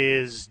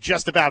 is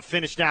just about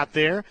finished out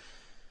there.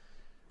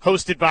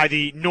 Hosted by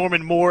the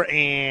Norman Moore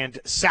and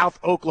South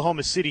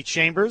Oklahoma City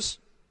Chambers.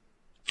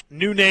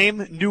 New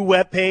name, new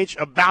webpage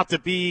about to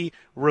be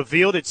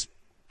revealed. It's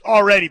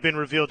already been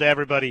revealed to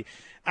everybody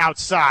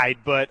outside,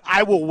 but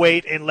I will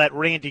wait and let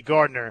Randy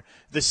Gardner,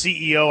 the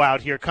CEO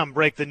out here, come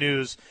break the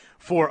news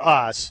for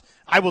us.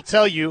 I will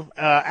tell you,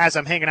 as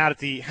I'm hanging out at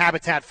the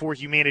Habitat for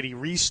Humanity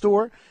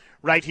Restore,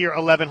 right here,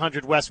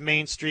 1100 West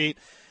Main Street,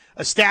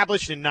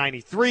 established in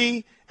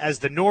 93 as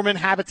the Norman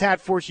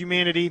Habitat for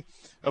Humanity.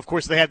 Of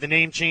course, they had the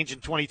name change in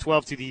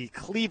 2012 to the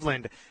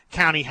Cleveland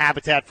County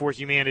Habitat for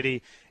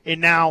Humanity.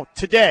 And now,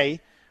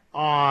 today,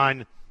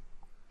 on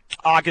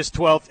August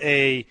 12th,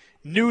 a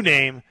new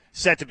name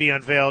set to be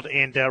unveiled,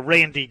 and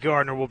Randy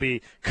Gardner will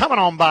be coming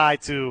on by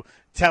to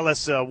tell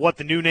us what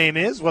the new name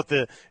is, what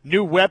the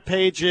new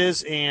webpage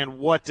is, and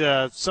what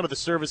some of the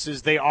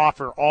services they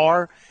offer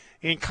are,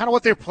 and kind of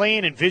what their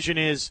plan and vision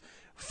is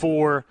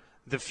for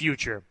the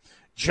future.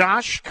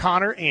 Josh,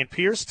 Connor, and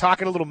Pierce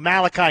talking a little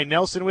Malachi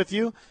Nelson with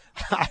you.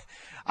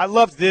 I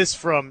loved this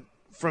from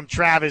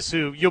Travis,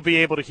 who you'll be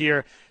able to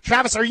hear.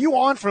 Travis, are you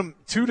on from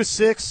 2 to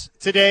 6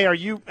 today? Are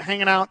you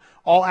hanging out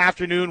all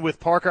afternoon with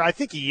Parker? I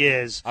think he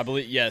is. I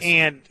believe, yes.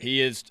 And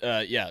he is,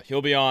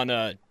 he'll be on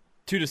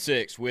 2 to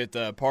 6 with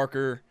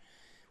Parker,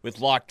 with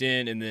Locked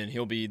In, and then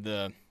he'll be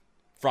the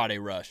Friday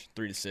Rush,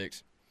 3 to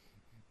 6.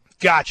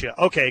 Gotcha.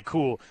 Okay,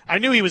 cool. I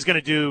knew he was going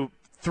to do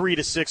 3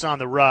 to 6 on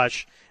the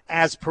Rush,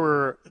 as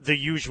per the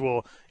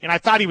usual, and I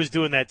thought he was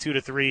doing that 2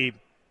 to 3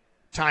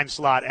 time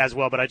slot as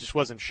well, but I just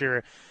wasn't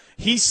sure.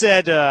 He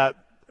said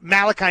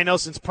Malachi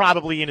Nelson's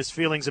probably in his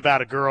feelings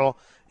about a girl,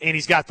 and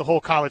he's got the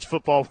whole college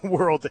football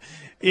world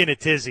in a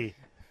tizzy.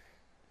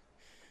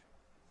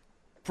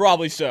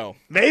 Probably so.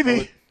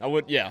 Maybe. I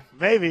would, yeah.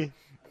 Maybe.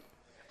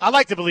 I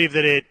like to believe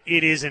that it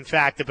is, in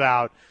fact,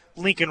 about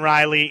Lincoln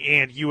Riley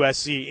and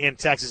USC and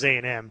Texas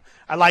A&M.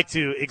 I like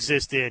to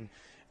exist in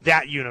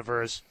that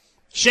universe.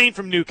 Shane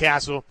from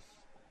Newcastle.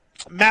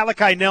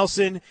 Malachi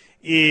Nelson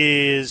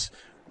is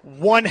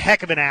one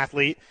heck of an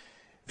athlete.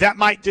 That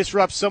might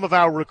disrupt some of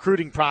our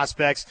recruiting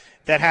prospects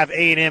that have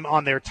A&M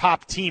on their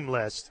top team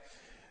list.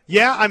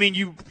 Yeah,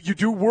 you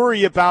do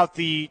worry about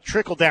the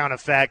trickle-down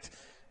effect.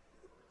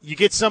 You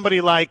get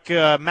somebody like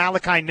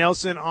Malachi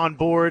Nelson on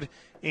board,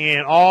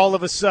 and all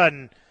of a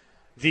sudden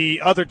the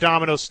other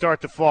dominoes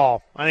start to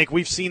fall. I think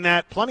we've seen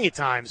that plenty of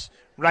times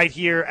right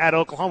here at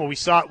Oklahoma. We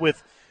saw it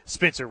with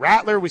Spencer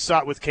Rattler. We saw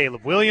it with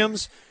Caleb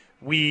Williams.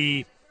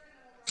 We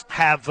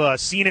have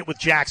seen it with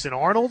Jackson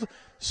Arnold.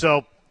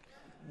 So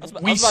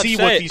we see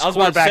what these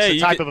quarterbacks, the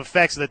type of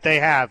effects that they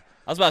have.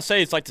 I was about to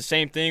say, it's like the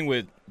same thing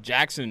with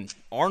Jackson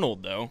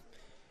Arnold, though.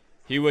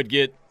 He would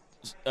get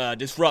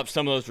disrupt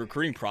some of those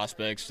recruiting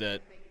prospects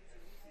that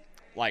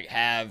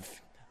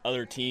have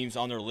other teams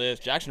on their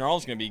list. Jackson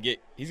Arnold's going to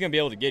be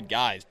able to get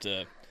guys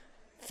to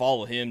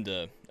follow him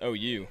to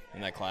OU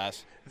in that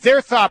class.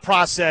 Their thought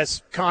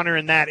process, Connor,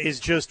 in that is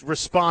just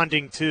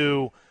responding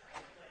to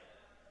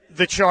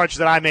the charge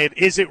that I made.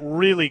 Is it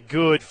really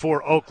good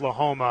for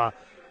Oklahoma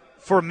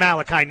for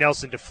Malachi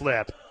Nelson to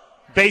flip?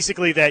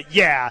 Basically that,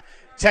 yeah,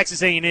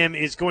 Texas A&M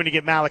is going to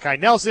get Malachi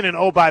Nelson, and,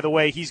 oh, by the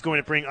way, he's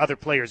going to bring other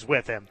players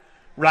with him,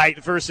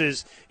 right?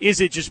 Versus, is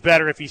it just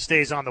better if he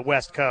stays on the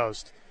West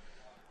Coast?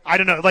 I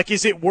don't know.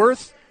 Is it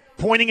worth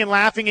pointing and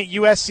laughing at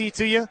USC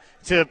to you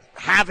to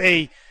have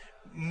a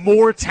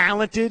more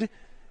talented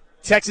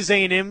Texas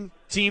A&M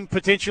team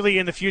potentially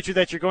in the future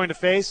that you're going to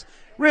face?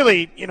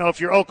 Really, if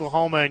you're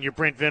Oklahoma and you're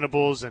Brent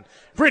Venables, and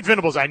Brent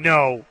Venables I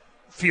know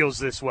feels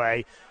this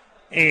way,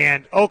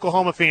 and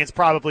Oklahoma fans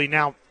probably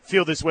now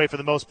feel this way for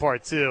the most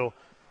part too.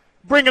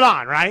 Bring it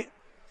on, right?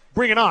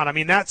 Bring it on.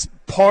 That's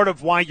part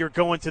of why you're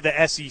going to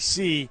the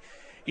SEC,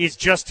 is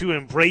just to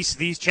embrace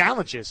these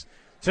challenges,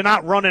 to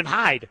not run and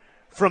hide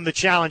from the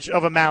challenge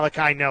of a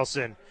Malachi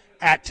Nelson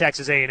at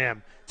Texas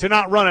A&M, to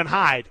not run and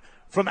hide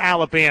from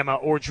Alabama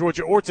or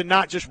Georgia, or to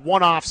not just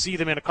one-off see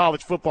them in a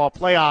college football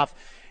playoff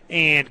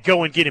and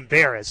go and get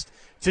embarrassed.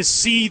 To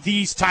see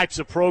these types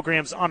of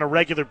programs on a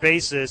regular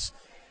basis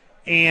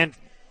and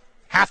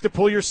have to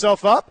pull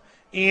yourself up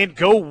and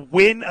go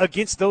win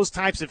against those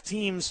types of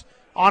teams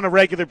on a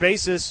regular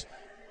basis.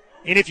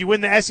 And if you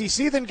win the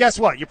SEC, then guess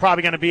what? You're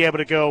probably going to be able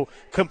to go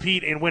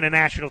compete and win a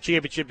national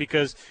championship,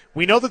 because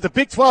we know that the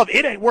Big 12,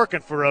 it ain't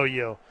working for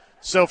OU.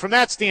 So from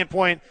that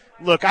standpoint,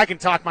 look, I can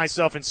talk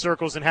myself in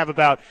circles and have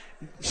about,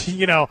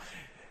 3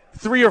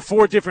 or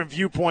 4 different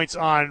viewpoints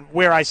on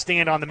where I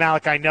stand on the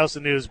Malachi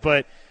Nelson news,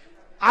 but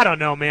I don't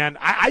know, man.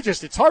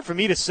 It's hard for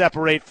me to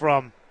separate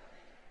from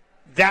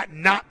that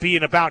not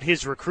being about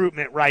his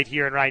recruitment right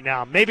here and right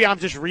now. Maybe I'm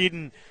just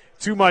reading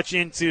too much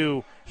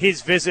into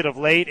his visit of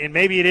late, and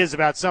maybe it is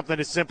about something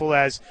as simple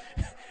as,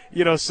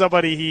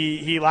 somebody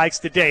he likes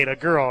to date, a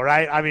girl,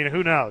 right? I mean,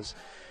 who knows?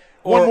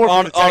 One more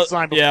from the text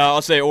line.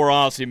 I'll say, or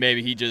honestly,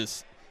 maybe he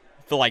just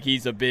feel like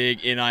he's a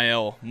big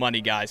NIL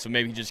money guy, so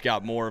maybe he just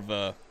got more of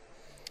a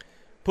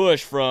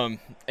push from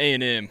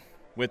A&M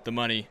with the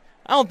money.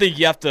 I don't think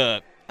you have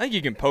to – I think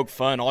you can poke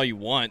fun all you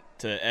want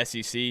to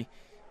SEC,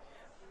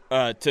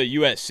 to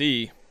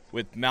USC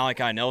with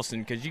Malachi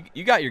Nelson, because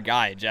you got your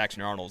guy at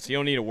Jackson Arnold, so you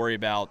don't need to worry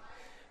about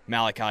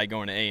Malachi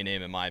going to A&M,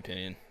 in my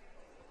opinion.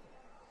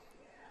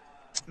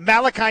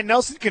 Malachi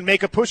Nelson can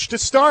make a push to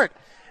start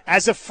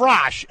as a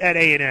frosh at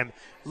A&M.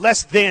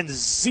 Less than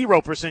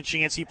 0%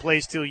 chance he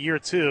plays till year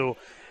 2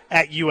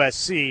 at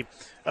USC.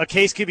 A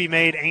case can be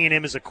made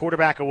A&M is a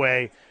quarterback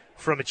away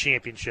from a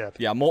championship.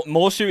 Yeah,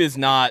 Mulshu is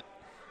not,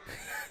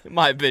 in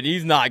my opinion,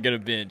 he's not going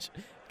to bench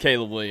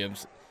Caleb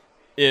Williams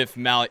if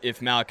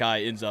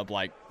Malachi ends up,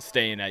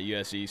 staying at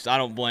USC. So I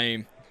don't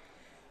blame.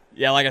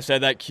 Yeah, like I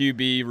said, that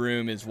QB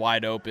room is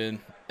wide open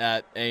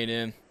at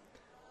A&M.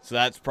 So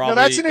that's probably –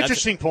 that's an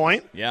interesting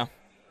point. Yeah.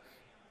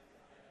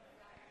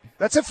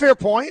 That's a fair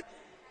point.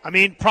 I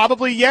mean,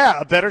 probably,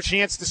 a better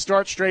chance to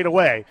start straight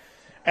away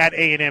at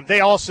A&M. They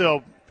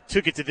also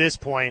took it to this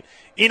point.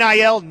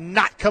 NIL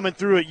not coming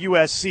through at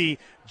USC,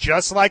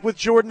 just like with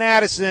Jordan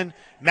Addison.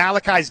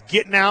 Malachi's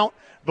getting out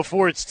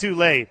before it's too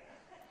late.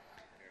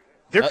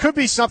 There could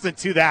be something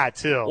to that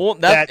too. Well,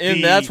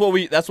 that's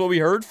what we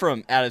heard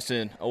from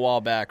Addison a while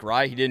back,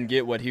 right? He didn't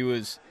get what he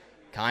was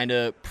kind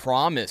of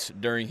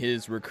promised during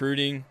his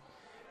recruiting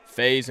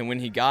phase and when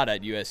he got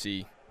at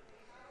USC.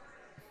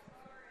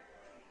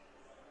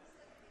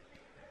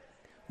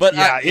 But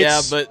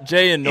but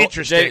Jay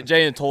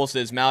and Toll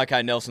says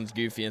Malachi Nelson's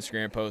goofy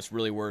Instagram post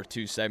really were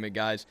 2 segment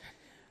guys.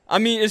 I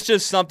mean, it's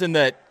just something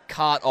that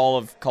caught all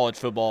of college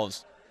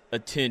football's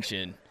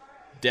attention,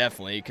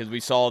 definitely, because we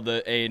saw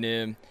the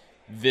A&M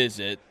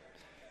visit,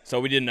 so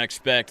we didn't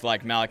expect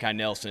Malachi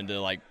Nelson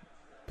to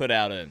put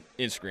out an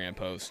Instagram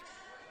post.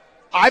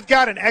 I've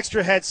got an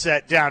extra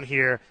headset down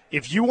here.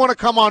 If you want to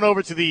come on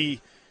over to the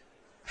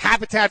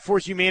Habitat for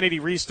Humanity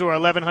Restore,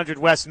 1100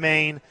 West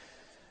Main,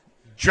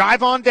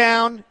 drive on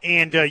down,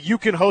 and you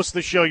can host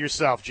the show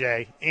yourself,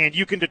 Jay, and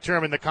you can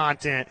determine the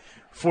content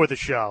for the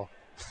show.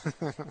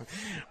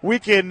 we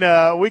can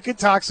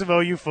talk some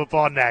OU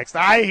football next.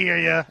 I hear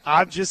you.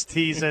 I'm just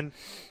teasing.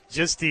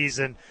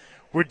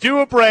 We're due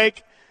a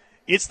break.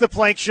 It's the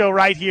Plank Show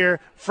right here,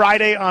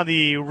 Friday on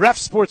the Ref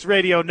Sports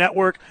Radio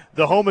Network,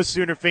 the home of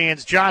Sooner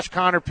fans. Josh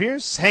Connor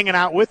Pierce hanging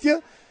out with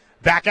you.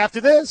 Back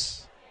after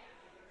this.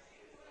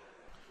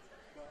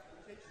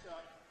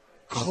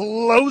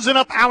 Closing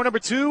up hour number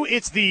 2,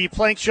 it's the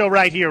Plank Show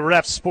right here,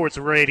 Ref Sports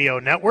Radio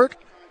Network,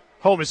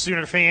 home of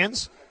Sooner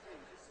fans.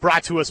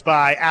 Brought to us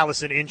by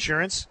Allison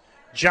Insurance,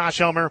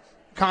 Josh Elmer,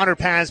 Connor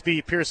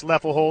Pasby, Pierce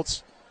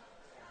Leffelholtz.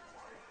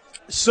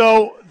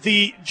 So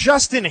the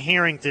Justin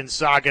Harrington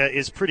saga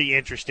is pretty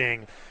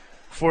interesting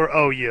for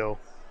OU.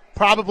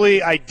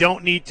 Probably I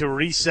don't need to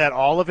reset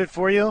all of it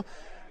for you,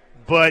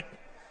 but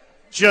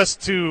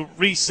just to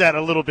reset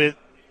a little bit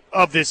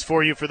of this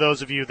for you, for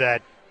those of you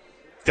that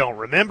don't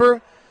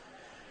remember.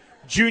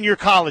 Junior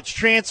college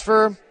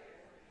transfer,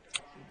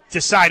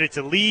 decided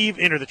to leave,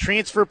 enter the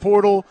transfer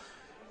portal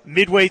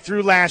midway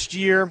through last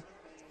year,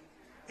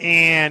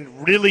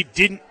 and really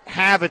didn't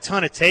have a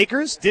ton of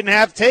takers,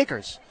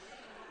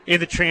 in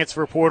the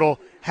transfer portal,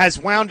 has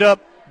wound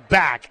up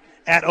back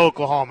at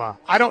Oklahoma.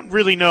 I don't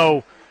really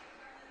know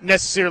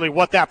necessarily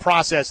what that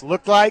process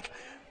looked like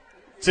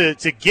to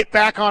get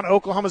back on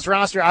Oklahoma's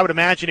roster. I would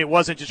imagine it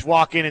wasn't just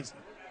walk in and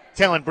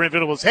telling Brent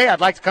Venables, hey,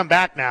 I'd like to come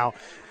back now.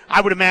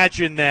 I would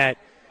imagine that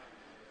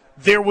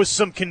there was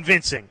some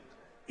convincing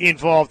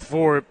involved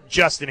for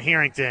Justin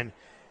Harrington,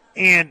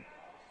 and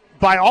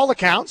by all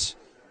accounts,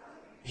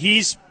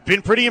 he's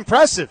been pretty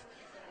impressive.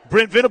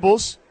 Brent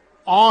Venables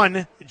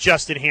on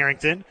Justin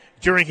Harrington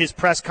during his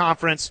press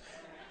conference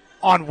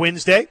on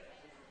Wednesday,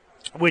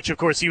 which, of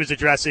course, he was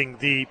addressing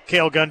the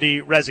Cale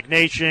Gundy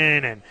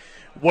resignation and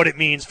what it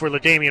means for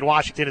LaDainian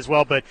Washington as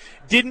well, but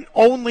didn't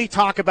only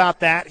talk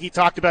about that. He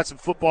talked about some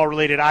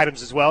football-related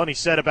items as well, and he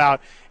said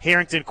about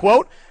Harrington,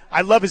 quote,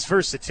 I love his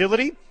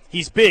versatility.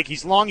 He's big,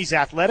 he's long, he's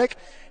athletic,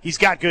 he's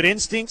got good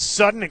instincts,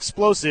 sudden,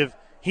 explosive,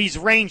 he's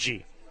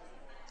rangy.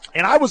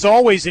 And I was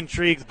always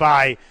intrigued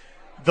by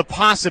the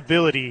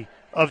possibility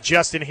of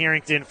Justin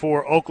Harrington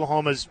for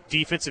Oklahoma's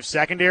defensive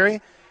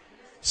secondary.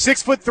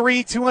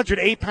 6'3",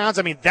 208 pounds.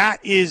 I mean, that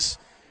is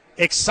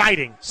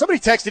exciting. Somebody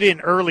texted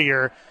in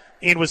earlier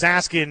and was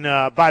asking,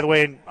 by the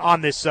way,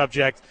 on this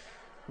subject,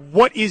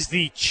 what is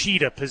the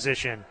cheetah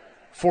position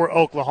for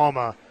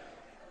Oklahoma?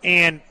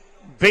 And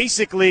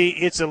basically,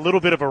 it's a little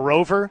bit of a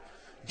rover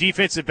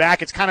defensive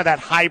back. It's kind of that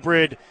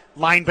hybrid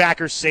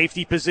linebacker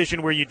safety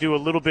position where you do a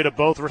little bit of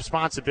both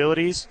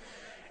responsibilities.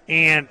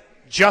 And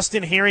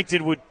Justin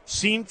Harrington would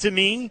seem to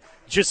me,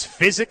 just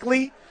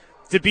physically,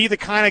 to be the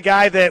kind of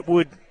guy that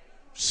would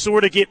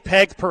sort of get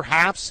pegged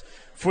perhaps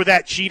for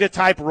that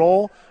cheetah-type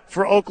role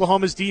for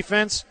Oklahoma's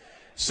defense.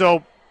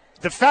 So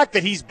the fact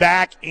that he's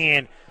back,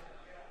 and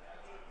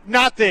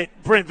not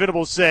that Brent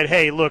Venables said,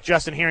 hey, look,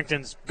 Justin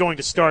Harrington's going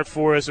to start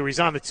for us, or he's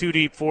on the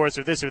 2-deep for us,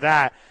 or this or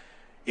that.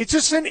 It's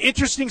just an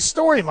interesting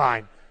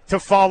storyline to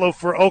follow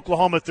for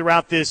Oklahoma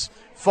throughout this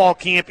fall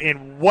camp,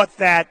 and what's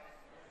going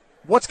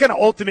to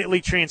ultimately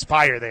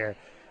transpire there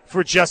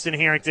for Justin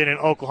Harrington in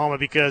Oklahoma,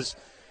 because,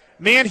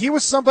 man, he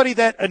was somebody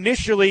that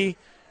initially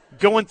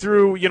going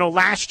through,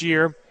 last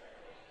year,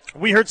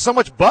 we heard so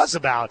much buzz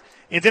about.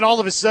 And then all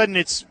of a sudden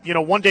it's,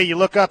 one day you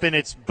look up and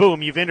it's,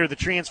 boom, you've entered the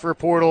transfer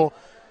portal.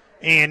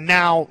 And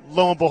now,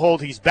 lo and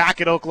behold, he's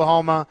back at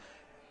Oklahoma.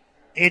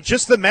 And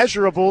just the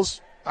measurables,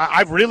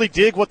 I really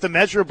dig what the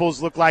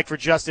measurables look like for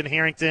Justin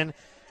Harrington.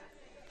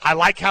 I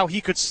like how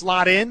he could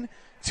slot in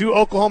to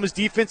Oklahoma's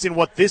defense and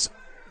what this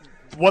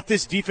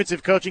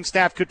defensive coaching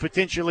staff could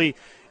potentially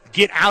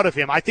get out of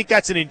him. I think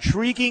that's an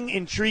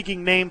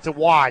intriguing name to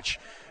watch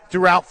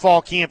throughout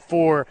fall camp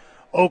for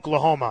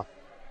Oklahoma.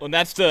 Well,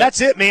 that's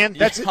it, man.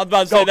 That's it. I was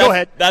about to say, go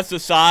ahead. That's the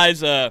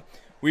size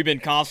we've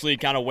been constantly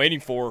kind of waiting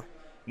for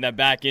in that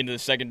back end of the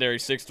secondary.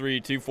 6'3",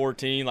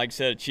 214, like I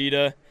said, a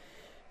cheetah.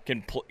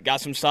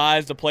 Got some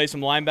size to play some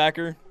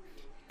linebacker.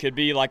 Could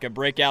be like a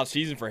breakout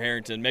season for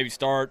Harrington. Maybe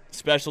start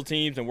special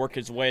teams and work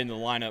his way into the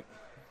lineup.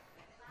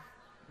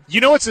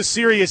 It's a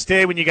serious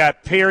day when you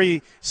got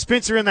Perry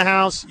Spencer in the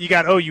house, you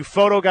got OU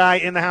photo guy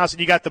in the house,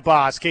 and you got the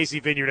boss, Casey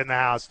Vineyard, in the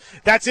house.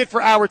 That's it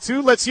for Hour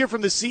 2. Let's hear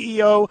from the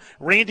CEO,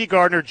 Randy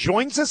Gardner.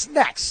 Joins us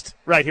next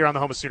right here on the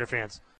Home of Sooner Fans.